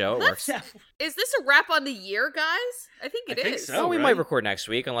long show. It works. Is this a wrap on the year, guys? I think it is. I think so. Oh, we right? might record next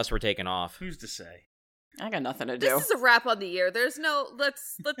week unless we're taking off. Who's to say? I got nothing to do. This is a wrap on the year. There's no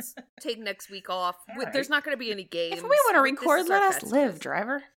let's take next week off. right. There's not going to be any games. If we want to This record, is our let us Festivus. live,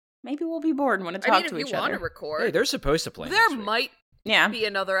 driver. Maybe we'll be bored and want to I talk mean, to if each you want other. to record, Hey, they're supposed to play. there next week. might Yeah. be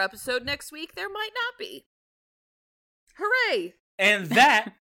another episode next week. There might not be. Hooray! And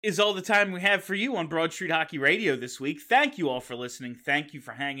that is all the time we have for you on Broad Street Hockey Radio this week. Thank you all for listening. Thank you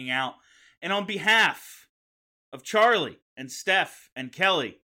for hanging out. And on behalf of Charlie and Steph and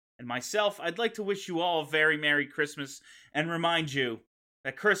Kelly and myself, I'd like to wish you all a very Merry Christmas and remind you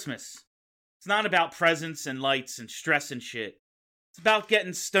that Christmas, it's not about presents and lights and stress and shit. It's about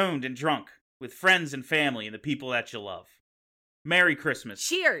getting stoned and drunk with friends and family and the people that you love. Merry Christmas.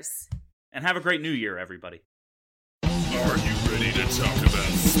 Cheers. And have a great New Year, everybody. Are you ready to talk about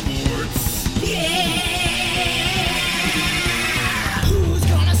sports? Who's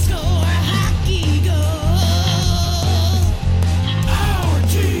gonna score a hockey goal? Our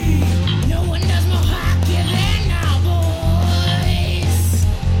team. No one does more hockey than our boys.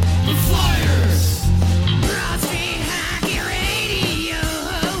 The Flyers. Broad Street Hockey Radio.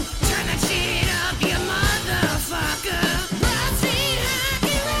 Turn that shit up, you motherfucker. Broad Street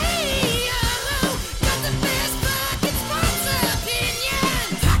Hockey Radio. Got the best fucking sports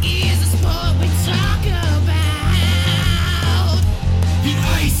opinions. Hockey is a sport we talk about. The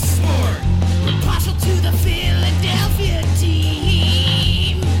ice sport. We're partial to the Philadelphia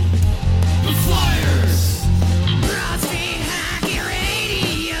team. The Flyers. Broad Street Hockey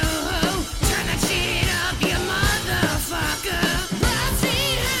Radio. Turn that shit up, you motherfucker. Broad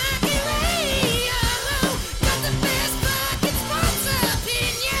Street Hockey Radio. Got the best fucking sports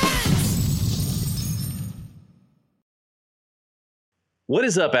opinions. What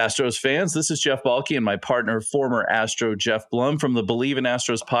is up, Astros fans? This is Jeff Balke and my partner, former Astro Jeff Blum from the Believe in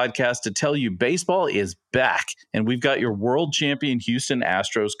Astros podcast to tell you baseball is back, and we've got your world champion Houston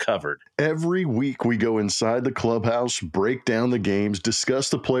Astros covered. Every week we go inside the clubhouse, break down the games, discuss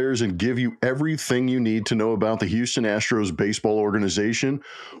the players, and give you everything you need to know about the Houston Astros baseball organization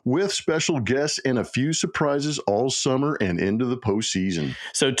with special guests and a few surprises all summer and into the postseason.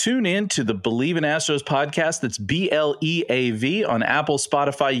 So tune in to the Believe in Astros podcast. That's BLEAV on Apple,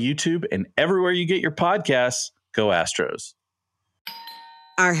 Spotify, YouTube, and everywhere you get your podcasts. Go Astros.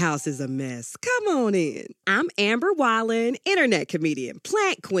 Our house is a mess. Come on in. I'm Amber Wallen, internet comedian,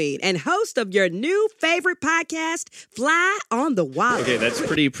 plant queen, and host of your new favorite podcast, Fly on the Wall. Okay, that's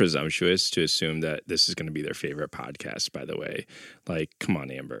pretty presumptuous to assume that this is going to be their favorite podcast, by the way. Like, come on,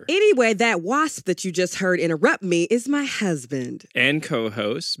 Amber. Anyway, that wasp that you just heard interrupt me is my husband. And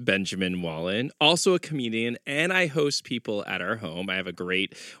co-host Benjamin Wallen, also a comedian, and I host people at our home. I have a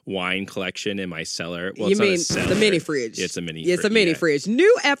great wine collection in my cellar. Well, You it's not mean a cellar. the mini fridge? Yeah, it's a mini It's a fridge, mini yeah. fridge.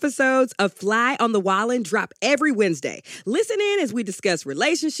 New episodes of Fly on the Wallin drop every Wednesday. Listen in as we discuss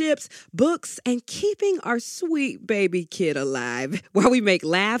relationships, books, and keeping our sweet baby kid alive while we make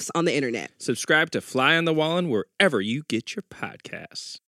laughs on the internet. Subscribe to Fly on the Wallin wherever you get your podcasts.